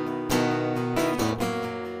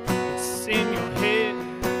 It's in your head,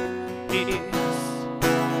 it's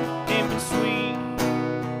in between,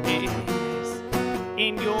 it's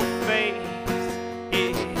in your face,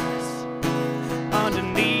 it's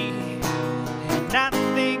underneath. And I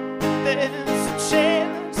think that there's a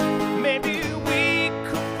chance maybe we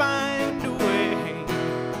could find a way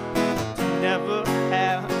to never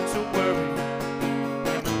have to worry,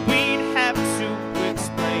 and we'd have to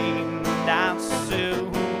explain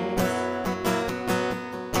ourselves.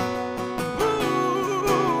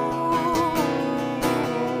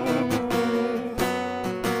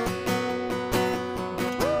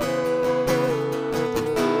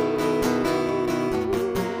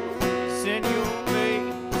 It's in your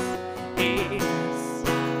face, it's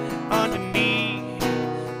underneath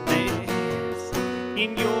this,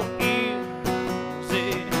 in your ears,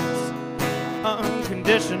 it's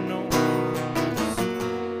unconditional.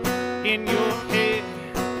 In your head,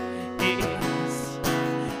 it's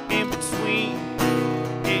in between,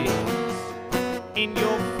 it's in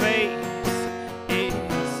your face,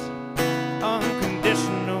 it's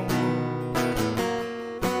unconditional.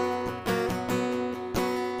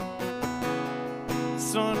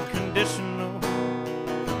 It's unconditional.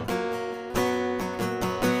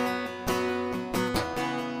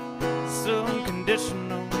 It's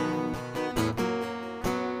unconditional.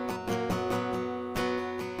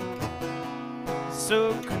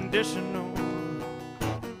 So conditional.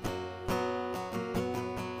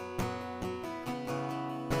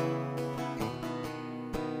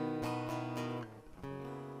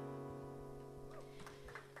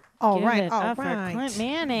 All Give right, it all up for right. Clint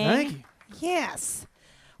Manning. Thank you. Yes.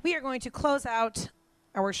 We are going to close out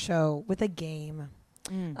our show with a game.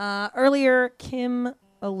 Mm. Earlier, Kim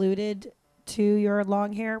alluded to your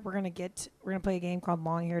long hair. We're gonna play a game called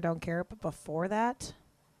Long Hair Don't Care. But before that,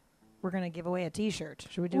 we're gonna give away a T-shirt.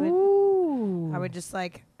 Should we do it? Ooh. I would just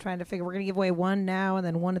like trying to figure. We're gonna give away one now and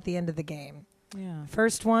then one at the end of the game. Yeah.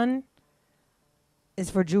 First one is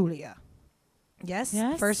for Julia. Yes.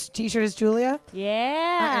 Yes. First T-shirt is Julia.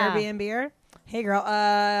 Yeah. Airbnb. Hey girl,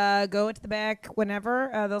 go into the back whenever.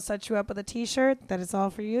 They'll set you up with a T-shirt. That is all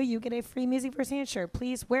for you. You get a free Music Firsthand shirt.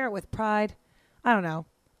 Please wear it with pride. I don't know.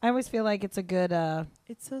 I always feel like it's a good.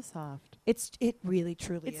 It's so soft. It really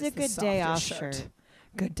truly It's is a the good day off softest shirt.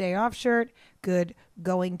 Good day off shirt. Good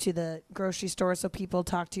going to the grocery store so people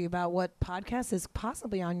talk to you about what podcast is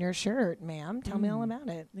possibly on your shirt, ma'am. Tell me all about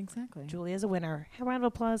it. Exactly. Julia's a winner. A round of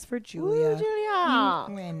applause for Julia. Woo, Julia.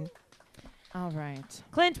 You win. All right.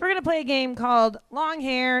 Clint, we're going to play a game called Long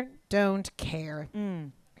Hair Don't Care.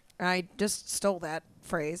 Mm. I just stole that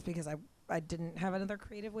phrase because I didn't have another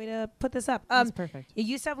creative way to put this up. That's perfect. You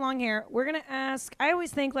used to have long hair. We're going to ask, I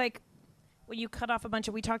always think like when you cut off a bunch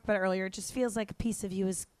of, we talked about it earlier, it just feels like a piece of you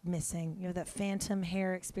is missing. You have that phantom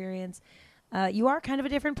hair experience. You are kind of a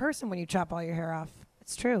different person when you chop all your hair off.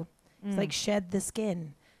 It's true. It's like shed the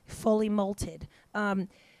skin, fully molted. I'm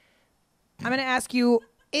going to ask you,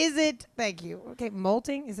 is it, thank you. Okay,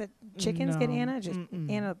 molting, is it chickens get No. Anna? Just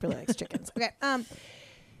Anna really likes chickens. Okay, I'm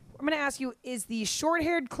going to ask you, is the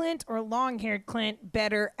short-haired Clint or long-haired Clint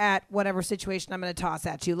better at whatever situation I'm going to toss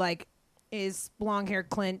at you? Like, is long-haired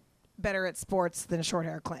Clint better at sports than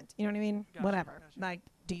short-haired Clint? You know what I mean? Gotcha, Whatever. gotcha. Like,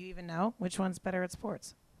 do you even know which one's better at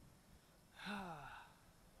sports?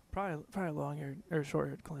 Probably long-haired or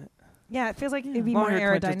short-haired Clint. Yeah, it feels like it'd be more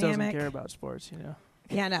Long-haired Clint just doesn't aerodynamic. care about sports, you know.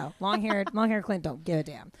 Yeah, no. Long-haired Clint don't give a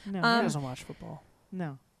damn. No. He Um, doesn't watch football.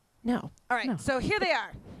 No. No. All right. No. So here they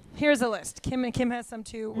are. Here's a list. Kim has some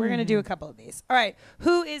too. We're gonna do a couple of these. All right.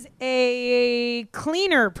 Who is a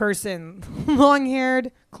cleaner person?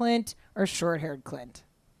 Long-haired Clint or short-haired Clint?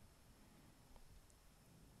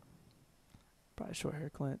 Probably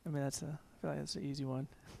short-haired Clint. I mean, I feel like that's an easy one.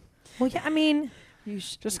 Well, yeah. I mean,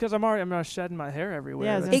 Just because I'm not shedding my hair everywhere.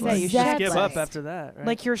 Yeah, I was that's gonna say, like, you just shed give less. up after that, right?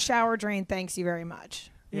 like your shower drain thanks you very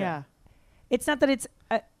much. Yeah. It's not that it's.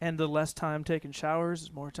 And the less time taking showers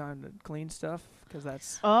is more time to clean stuff because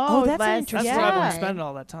that's Oh, that's less, interesting. that's where yeah. everyone's spending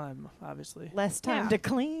all that time, obviously. Less time Yeah. to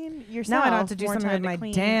clean yourself. Now I don't have to do more something time with to my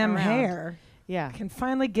clean damn around. hair. Yeah. I can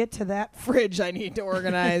finally get to that fridge I need to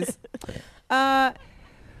organize.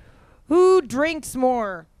 Who drinks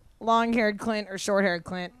more, long-haired Clint or short-haired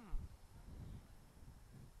Clint?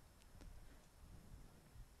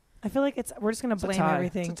 I feel like we're just gonna It's a blame tie.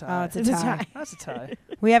 everything. It's a tie. Oh, it's a It's a tie. tie. That's a tie.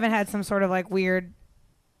 We haven't had some sort of like weird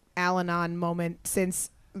Al-Anon moment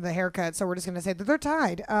since the haircut, so we're just gonna say that they're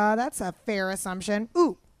tied. That's a fair assumption.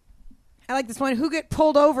 Ooh, I like this one. Who get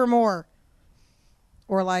pulled over more,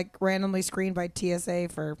 or like randomly screened by TSA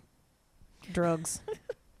for drugs?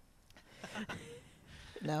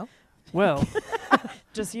 No. Well,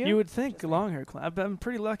 Just you? you would think long hair Clint. I'm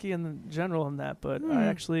pretty lucky in the general in that, but I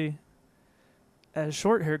actually, as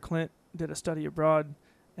short hair Clint, did a study abroad,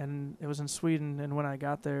 and it was in Sweden. And when I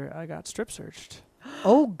got there, I got strip searched.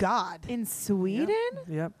 Oh God. In Sweden?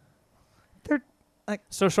 Yep. They're like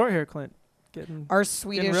So short hair Clint getting our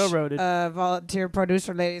Swedish railroaded. volunteer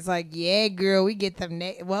producer lady's like, yeah, girl, we get them.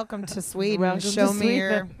 Welcome to Sweden. Welcome Show to me your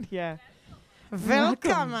Sweden. Yeah.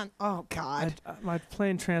 welcome. Oh God. my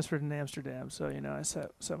plane transferred in Amsterdam, so I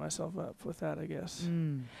set myself up with that, I guess.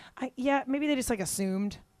 Yeah, maybe they just like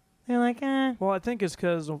assumed. They're like, eh. Well, I think it's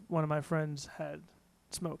because one of my friends had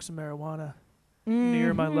smoked some marijuana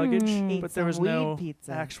near my luggage, Ate but there some was weed no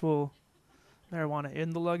pizza. actual marijuana in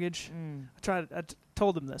the luggage. I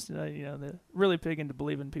told them this. They're really big into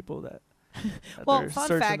believing people that Well, they're fun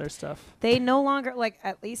searching fact, their stuff. They no longer like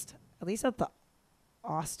at least at the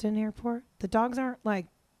Austin airport. The dogs aren't like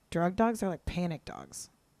drug dogs. They're like panic dogs.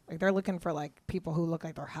 Like they're looking for like people who look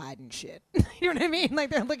like they're hiding shit. You know what I mean? Like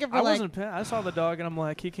they're looking for I like. wasn't. I saw the dog, and I'm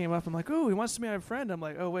like, he came up. I'm like, oh, he wants to be my friend. I'm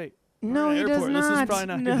like, oh wait. No, we're at he an does airport. This is not. probably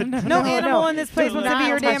not No, good. no, No no, animal no. in this place Do wants to be not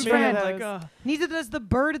your damn touch friend. any of Like, those. Neither does the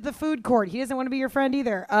bird at the food court. He doesn't want to be your friend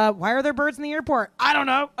either. Why are there birds in the airport? I don't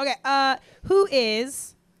know. Okay. Who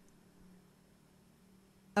is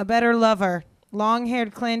a better lover,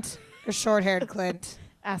 long-haired Clint or short-haired Clint?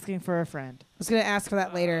 Asking for a friend. I was gonna ask for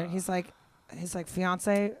that later. He's like,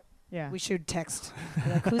 fiance. Yeah. We should text.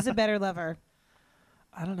 Be like, who's a better lover?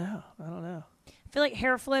 I don't know. I feel like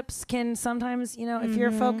hair flips can sometimes, if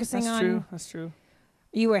you're focusing That's on true. That's true.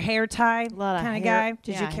 you a hair tie Lot of kind of hair- guy.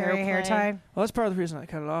 Did yeah, you carry a hair hair play. tie? Well, that's part of the reason I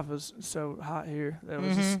cut it off. It was so hot here. That it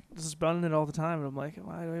was just bunning it all the time. And I'm like,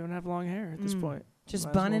 why do I even have long hair at this point? Just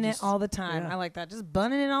Might as well bunning it just- all the time. yeah. I like that. Just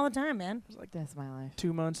bunning it all the time, man. It's like That's my life.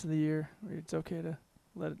 2 months of the year where it's okay to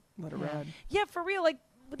let it ride. Yeah, for real. Like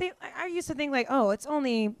I used to think like, oh, it's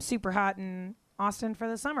only super hot in Austin for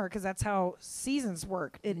the summer because that's how seasons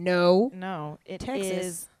work. No. No, it is.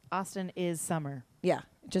 Texas. Austin is summer. Yeah,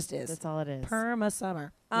 it just is. That's all it is. Perma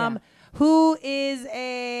summer. Yeah. Who is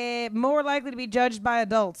more likely to be judged by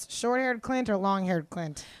adults? Short-haired Clint or long-haired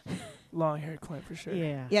Clint? Long-haired Clint for sure.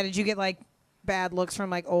 Yeah. Yeah, did you get like bad looks from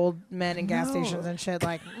like old men in gas No. stations and shit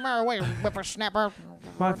like, wait, whippersnapper.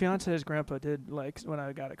 My fiance's grandpa did, like, when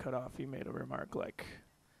I got it cut off, he made a remark like,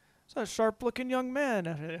 "It's a sharp-looking young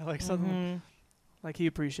man," like something. Like he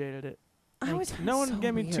appreciated it. I always found No it one so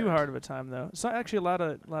gave me too weird. hard of a time though. So actually, a lot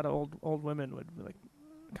of old women would like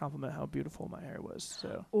compliment how beautiful my hair was.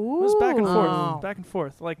 So it was back and forth, Oh. back and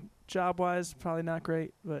forth. Like job wise, probably not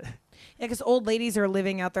great, but Yeah, because old ladies are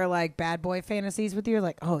living out their like bad boy fantasies with you.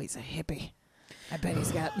 Like, oh, he's a hippie. I bet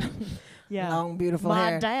he's got Yeah. long, beautiful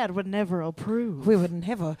My hair. dad would never approve. We would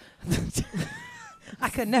never. I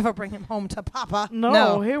could never bring him home to Papa.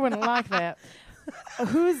 No, he wouldn't like that.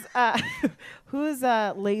 Who's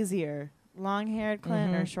lazier, long-haired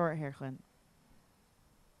Clint or short-haired Clint?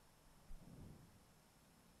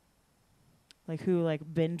 Like who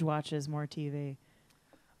binge watches more TV?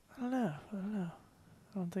 I don't know.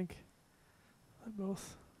 I don't think they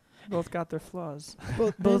both got their flaws.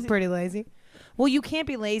 Both pretty lazy. Well, you can't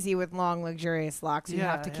be lazy with long, luxurious locks. You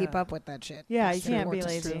have to Yeah, keep yeah. up with that shit. Yeah, That's you can't true. be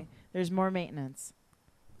That's lazy. true. There's more maintenance.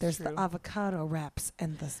 There's True. the avocado wraps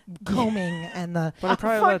and the combing and the. But I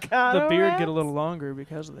probably let the Avocado beard get wraps? a little longer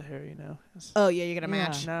because of the hair, you know. Oh yeah, you gotta Yeah.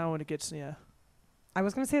 match. Now when it gets I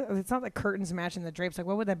was gonna say it's not the curtains matching the drapes. Like,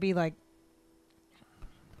 what would that be like?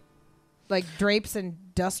 Like drapes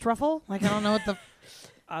and dust ruffle? Like I don't know what the.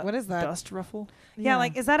 What is that? dust ruffle. Yeah,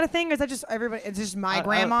 like is that a thing? Or is that just everybody? It's just my I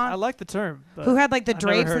grandma like the term, but who had like the I've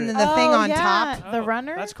never drapes heard and it. then the thing on yeah, top. the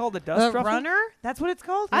runner. That's called the dust The ruffle. runner? That's what it's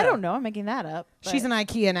called. I Yeah. don't know. I'm making that up. She's but- an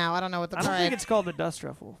IKEA now. I don't know what the. I don't Right. think it's called the dust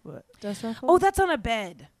ruffle, but dust ruffle. Oh, that's on a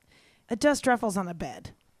bed. A dust ruffle's on the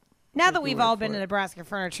bed. Now that Take we've your all word been for to it. Nebraska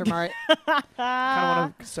Furniture Mart, kind of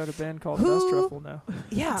want to start a band called Who- Dust Ruffle now.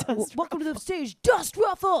 yeah. Welcome to the stage, Dust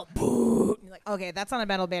Ruffle. Boo. You're like, okay, that's on a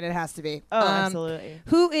metal band. It has to be. Oh, absolutely.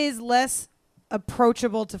 Who is less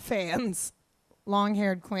approachable to fans,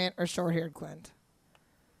 long-haired Clint or short-haired Clint?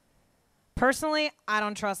 Personally, I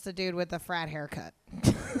don't trust a dude with a frat haircut.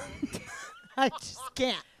 I just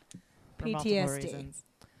can't. For multiple PTSD. reasons.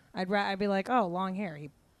 I'd be like, oh, long hair. He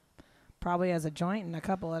probably has a joint and a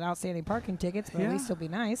couple of outstanding parking tickets, but at Yeah. least he'll be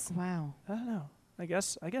nice. Wow. I don't know. I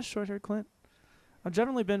guess short-haired Clint. I've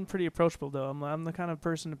generally been pretty approachable, though. I'm the kind of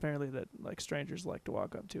person, apparently, that like strangers like to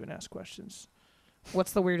walk up to and ask questions.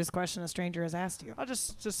 What's the weirdest question a stranger has asked you? I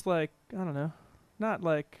just like, I don't know. Not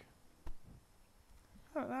like,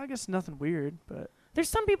 I guess nothing weird, but There's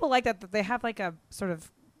some people like that they have like a sort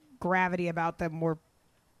of gravity about them where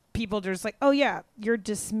people are just like, oh yeah, you're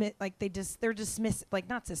like they're dismiss, like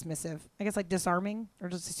not dismissive, I guess like disarming, or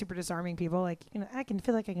just super disarming people. Like, you know, I can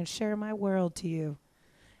feel like I can share my world to you.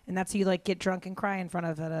 And that's who you like get drunk and cry in front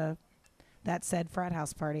of at that said frat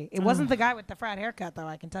house party. It wasn't the guy with the frat haircut, though.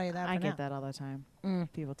 I can tell you that. I for get now. that all the time.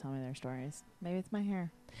 Mm. People tell me their stories. Maybe it's my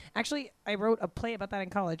hair. Actually, I wrote a play about that in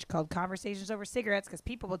college called Conversations Over Cigarettes, because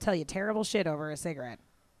people will tell you terrible shit over a cigarette.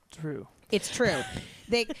 true. It's true.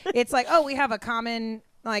 It's like, oh, we have a common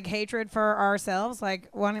like hatred for ourselves. Like,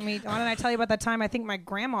 why don't I tell you about that time I think my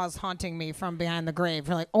grandma's haunting me from behind the grave?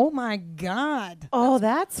 You're like, oh my God. Oh,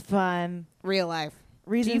 that's fun. Real life.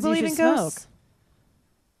 Reasons Do you believe in should ghosts? smoke.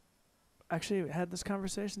 Actually, I had this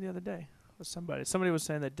conversation the other day with somebody. Somebody was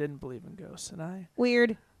saying they didn't believe in ghosts, and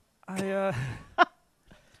Weird. I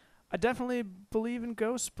definitely believe in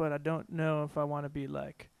ghosts, but I don't know if I want to be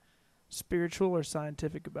like spiritual or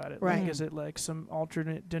scientific about it. Right. Like, is it like some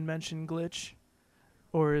alternate dimension glitch,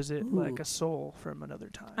 or is it like a soul from another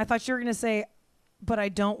time? I thought you were going to say, but I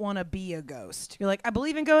don't want to be a ghost. You're like, I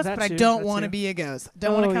believe in ghosts, That but I too, don't that want to too. be a ghost.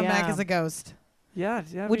 Don't want to come back yeah. as a ghost. yeah.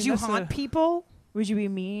 I Would mean, you that's haunt people? Would you be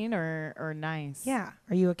mean or nice? Yeah.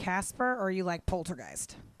 Are you a Casper or are you like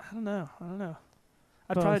Poltergeist? I don't know.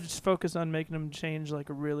 I'd Both. probably just focus on making them change like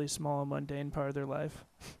a really small, mundane part of their life.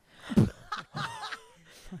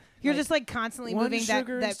 You're just like constantly One moving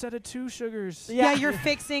sugar that instead of 2 sugars. Yeah, you're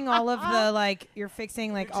fixing all of the you're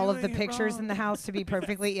fixing You're all of the doing it pictures in the wrong. house to be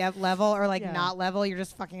perfectly level or like Yeah. not level. You're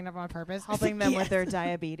just fucking it up on purpose. Helping them with their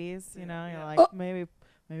diabetes. You know, you're like, maybe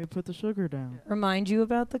put the sugar down. Remind you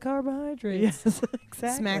about the carbohydrates. Yes, exactly.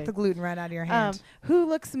 Smack the gluten right out of your hand. Who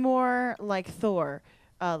looks more like Thor?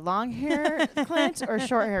 Long hair Clint or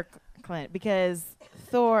short hair Clint? Because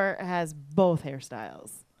Thor has both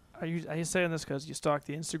hairstyles. Are you saying this because you stalked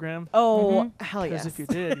the Instagram? Oh, hell Because yes. if you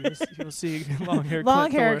did, you'll see long hair.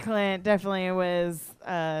 Long Clint hair Thor. Clint definitely was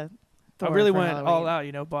I Thor really for went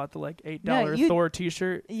Halloween. all out. Bought the like $8 you- Thor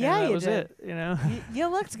T-shirt. Yeah, and that you was did. it. You know, You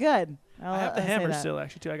looked good. I have the I'll say hammer that. still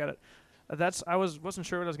actually too. I got it. I wasn't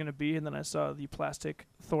sure what I was gonna be, and then I saw the plastic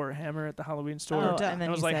Thor hammer at the Halloween store. Oh, and then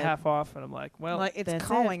it was you like said- half off, and I'm like, well, like it's that's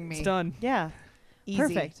calling it. me. it's done. Yeah, Easy.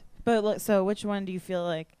 perfect. But look, so which one do you feel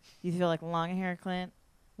like? Do you feel like long hair Clint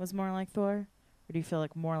was more like Thor, or do you feel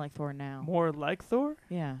like more like Thor now? More like Thor.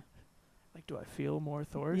 Yeah. Like, do I feel more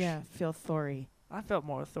Thorish? Yeah, feel Thory. I felt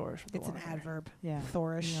more Thorish with It's the an long hair. adverb. Yeah.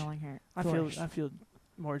 Thorish. Long hair. I Thorish. feel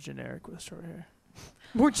more generic with short hair.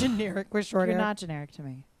 More generic with short You're hair. not generic to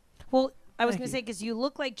me. Well, I was Thank going to you. say, because you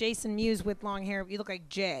look like Jason Mewes with long hair. You look like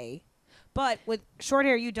Jay. But with short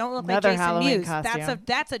hair, you don't look Another like Jason Halloween Mewes. costume.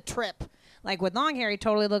 That's a trip. Like with long hair, he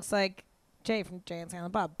totally looks like Jay from Jay and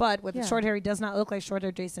Silent Bob. But with Yeah. short hair, he does not look like short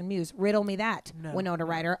hair Jason Mewes. Riddle me that, No. Winona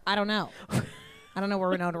Ryder. I don't know. I don't know where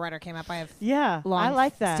Winona Ryder came up. I have Yeah, long I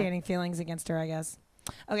like that. standing feelings against her, I guess.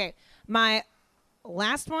 Okay, my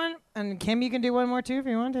last one, and Kim, you can do one more too if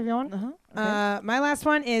you want. Uh-huh. Okay. My last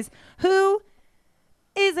one is who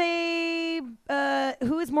is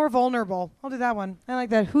more vulnerable? I'll do that one. I like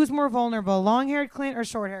that. Who's more vulnerable, long-haired Clint or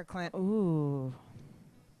short-haired Clint? Ooh.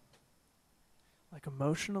 Like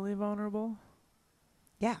emotionally vulnerable.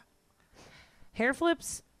 Yeah. Hair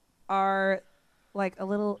flips are like a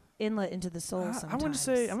little inlet into the soul. I'm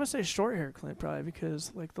gonna say short hair Clint probably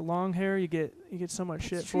because like the long hair you get so much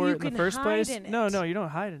shit true, for you it in the can first hide place. in No, it. you don't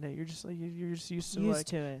hide in it. You're just like you're just used to Used like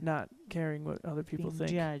to it. not caring what other people Being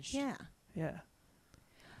think. judged. Yeah. Yeah.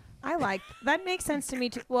 I like that. Makes sense to me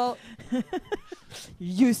too. Well,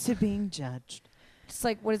 Used to being judged. just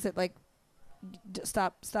like what is it like?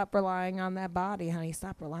 Stop relying on that body, honey.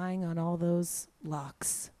 Stop relying on all those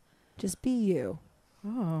locks. Just be you.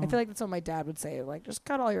 Oh. I feel like that's what my dad would say. Like, just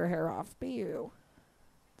cut all your hair off. Be you.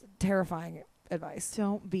 Terrifying advice.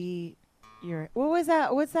 Don't be your. What was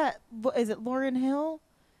that? What's that? Is it Lauryn Hill?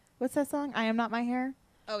 What's that song? I Am Not My Hair.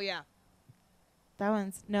 Oh yeah. That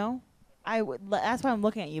one's no. I would. That's why I'm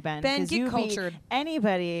looking at you, Ben. Ben, 'cause get you'd be cultured.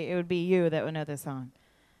 anybody, it would be you that would know this song.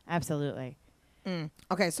 Absolutely.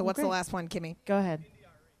 Okay, so what's the great. last one, Kimmy? Go ahead.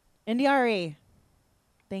 NDRE.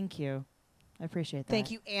 Thank you. I appreciate that. Thank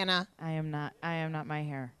you, Anna. I am not my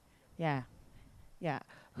hair. Yeah. Yeah.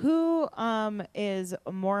 Who is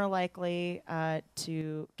more likely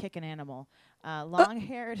to kick an animal?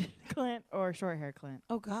 Long-haired Clint or short-haired Clint?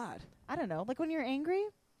 Oh God. I don't know. Like when you're angry?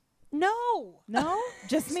 No. No,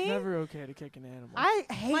 just It's me. never okay to kick an animal. I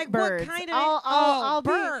hate Like birds. what kind of I'll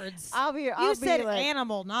birds? I'll You be said like,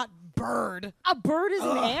 animal, not bird. a bird is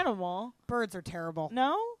an animal. Birds are terrible.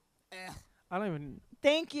 No, I don't even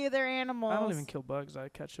thank you. They're animals. I don't even kill bugs. I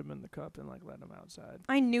catch them in the cup and like let them outside.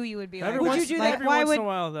 I knew you would be like, Every Would once, you do like, that? every Why once would in a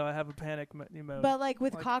while though, I have a panic mode. But like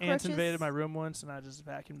with Ants cockroaches, invaded my room once, and I just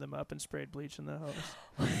vacuumed them up and sprayed bleach in the hose.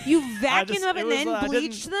 you vacuum just- them it and was then like- I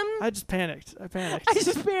bleach didn't- them? I just panicked. I panicked. I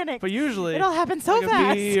just panicked. But usually, It all happened so like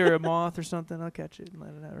fast. a bee or a moth or something, I'll catch it and let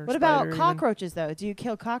it out. Or a What about spider even. cockroaches though? Do you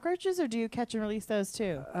kill cockroaches or do you catch and release those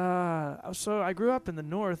too? So I grew up in the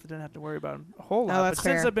north. I didn't have to worry about 'em a whole lot. that's But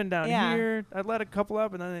since fair. I've been down Yeah. here, I let a couple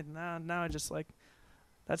up, and then now I just like.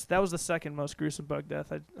 That was the second most gruesome bug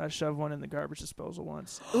death. I shoved one in the garbage disposal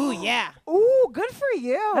once. Ooh, yeah. Ooh, good for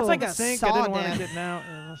you. That's like The a sink. I saw didn't want death. to get out.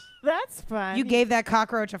 And it was- That's fun. You gave that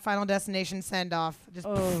cockroach a Final Destination send off. Just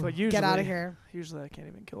but usually, get out of here. Usually I can't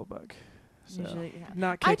even kill a bug. So Usually, yeah.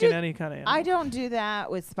 not I kicking do- any kind of animal. I don't do that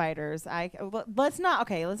with spiders. Let's not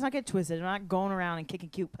get twisted. I'm not going around and kicking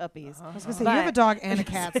cute puppies. I was gonna say you have a dog and a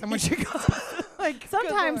cat. Someone should go. Like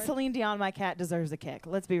Sometimes good Lord. Celine Dion, my cat, deserves a kick.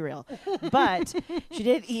 Let's be real. But she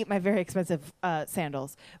did eat my very expensive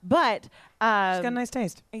sandals. But She's got a nice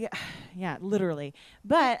taste. yeah, literally.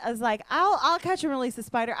 But I was like, I'll catch and release a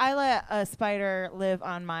spider. I let a spider live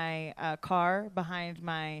on my car behind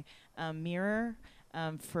my mirror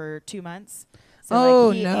for 2 months. So Oh,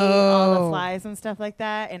 like he ate all no. the flies and stuff like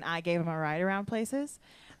that, and I gave him a ride around places.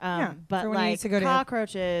 Yeah, But for when he like needs to go to-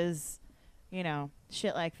 cockroaches,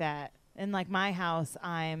 shit like that. In like my house,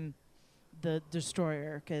 I'm the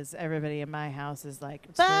destroyer because everybody in my house is like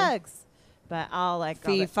true. bugs. But I'll like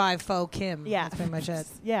Fee, fi, fo, Kim. Yeah. That's pretty much it.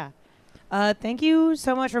 Yeah. Thank you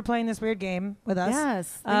so much for playing this weird game with us.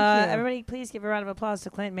 Yes. Thank you. Everybody, please give a round of applause to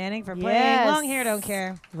Clint Manning for playing Yes. Long Hair Don't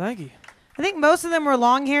Care. Thank you. I think most of them were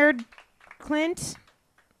long-haired. Clint,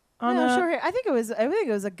 on No, the sure. I think it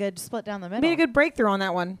was a good split down the middle. made a good breakthrough on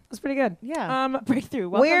that one. That's pretty good. Yeah. Breakthrough.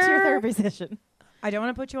 Welcome to your where- therapy session. I don't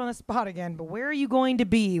want to put you on the spot again, but where are you going to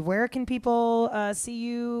be? Where can people see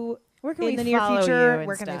you Where can in we the near follow you future? and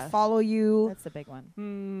Where can they stuff? follow you? That's the big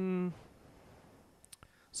one.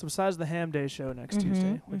 So besides the Ham Day show next Mhm,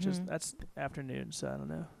 Tuesday, which is mhm. that's afternoon, so I don't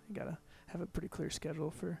know. You gotta have a pretty clear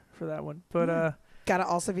schedule for that one. But Yeah. Gotta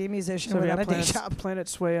also be a musician so we without got a day Planet, job. Planet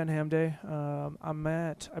Sway on Ham Day.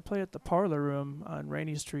 I play at the Parlor Room on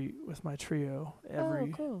Rainy Street with my trio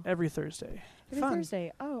cool. every Thursday Every Fun.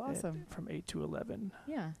 Thursday. Oh, awesome. from 8 to 11.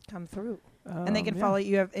 Yeah. Come through. And they can Yeah. follow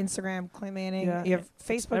you. You have Instagram, Clint Manning. Yeah, You have it's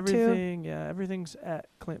Facebook too. everything. Yeah, everything's at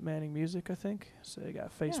Clint Manning Music, I think. So you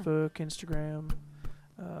got Facebook, Instagram.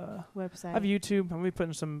 Website. I have YouTube. I'm gonna be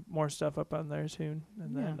putting some more stuff up on there soon,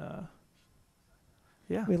 and Yeah. then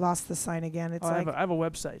yeah. We lost the sign again. It's I like have a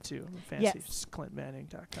website too. Fancy. Yes. It's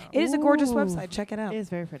clintmanning.com. it is a gorgeous Ooh. website. Check it out. It is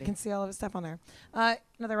very You pretty. can see all of his stuff on there.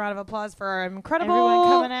 Another round of applause for our incredible Everyone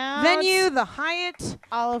coming out. venue, the Hyatt.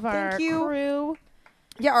 All of our Thank you. crew.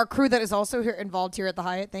 Yeah, our crew that is also here involved here at the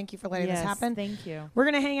Hyatt. Thank you for letting yes, this happen. Thank you. We're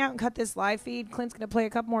gonna hang out and cut this live feed. Clint's gonna play a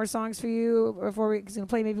couple more songs for you before he's gonna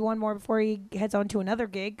play maybe one more before he heads on to another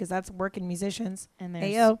gig because that's working musicians. And there's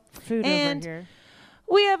Ayo. food And over here.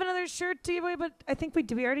 We have another shirt to give away, but I think we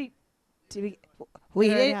already It did.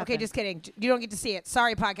 already Okay, happened. just kidding. You don't get to see it.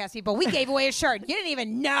 Sorry, podcast people. We gave away a shirt. You didn't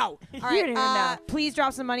even know. All right, didn't even know. Please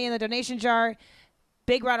drop some money in the donation jar.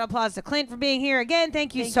 Big round of applause to Clint for being here again.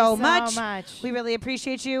 Thank you Thank so you much. so much. We really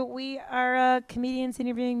appreciate you. We are comedians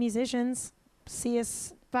interviewing musicians. See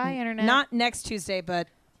us Bye, Internet. not next Tuesday, but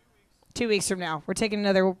 2 weeks from now. We're taking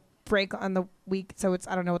another break on the week, so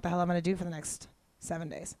I don't know what the hell I'm going to do for the next 7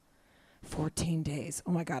 days. 14 days.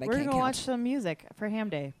 Oh my God, I We're can't gonna count. watch some music for Ham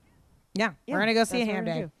Day. Yeah, Yeah, we're going to go see a that's what Ham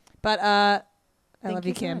we're Day. gonna do. But I Thank love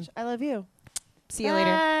you, so Kim. much. I love you. See you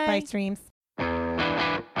later. Bye, Bye. streams.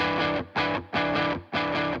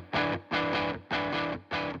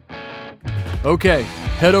 Okay,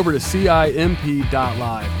 head over to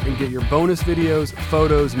CIMP.live and get your bonus videos,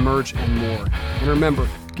 photos, merch, and more. And remember,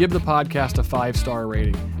 give the podcast a 5-star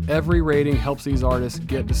rating. Every rating helps these artists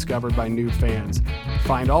get discovered by new fans.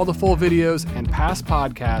 Find all the full videos and past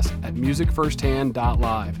podcasts at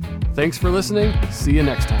musicfirsthand.live. Thanks for listening. See you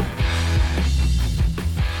next time.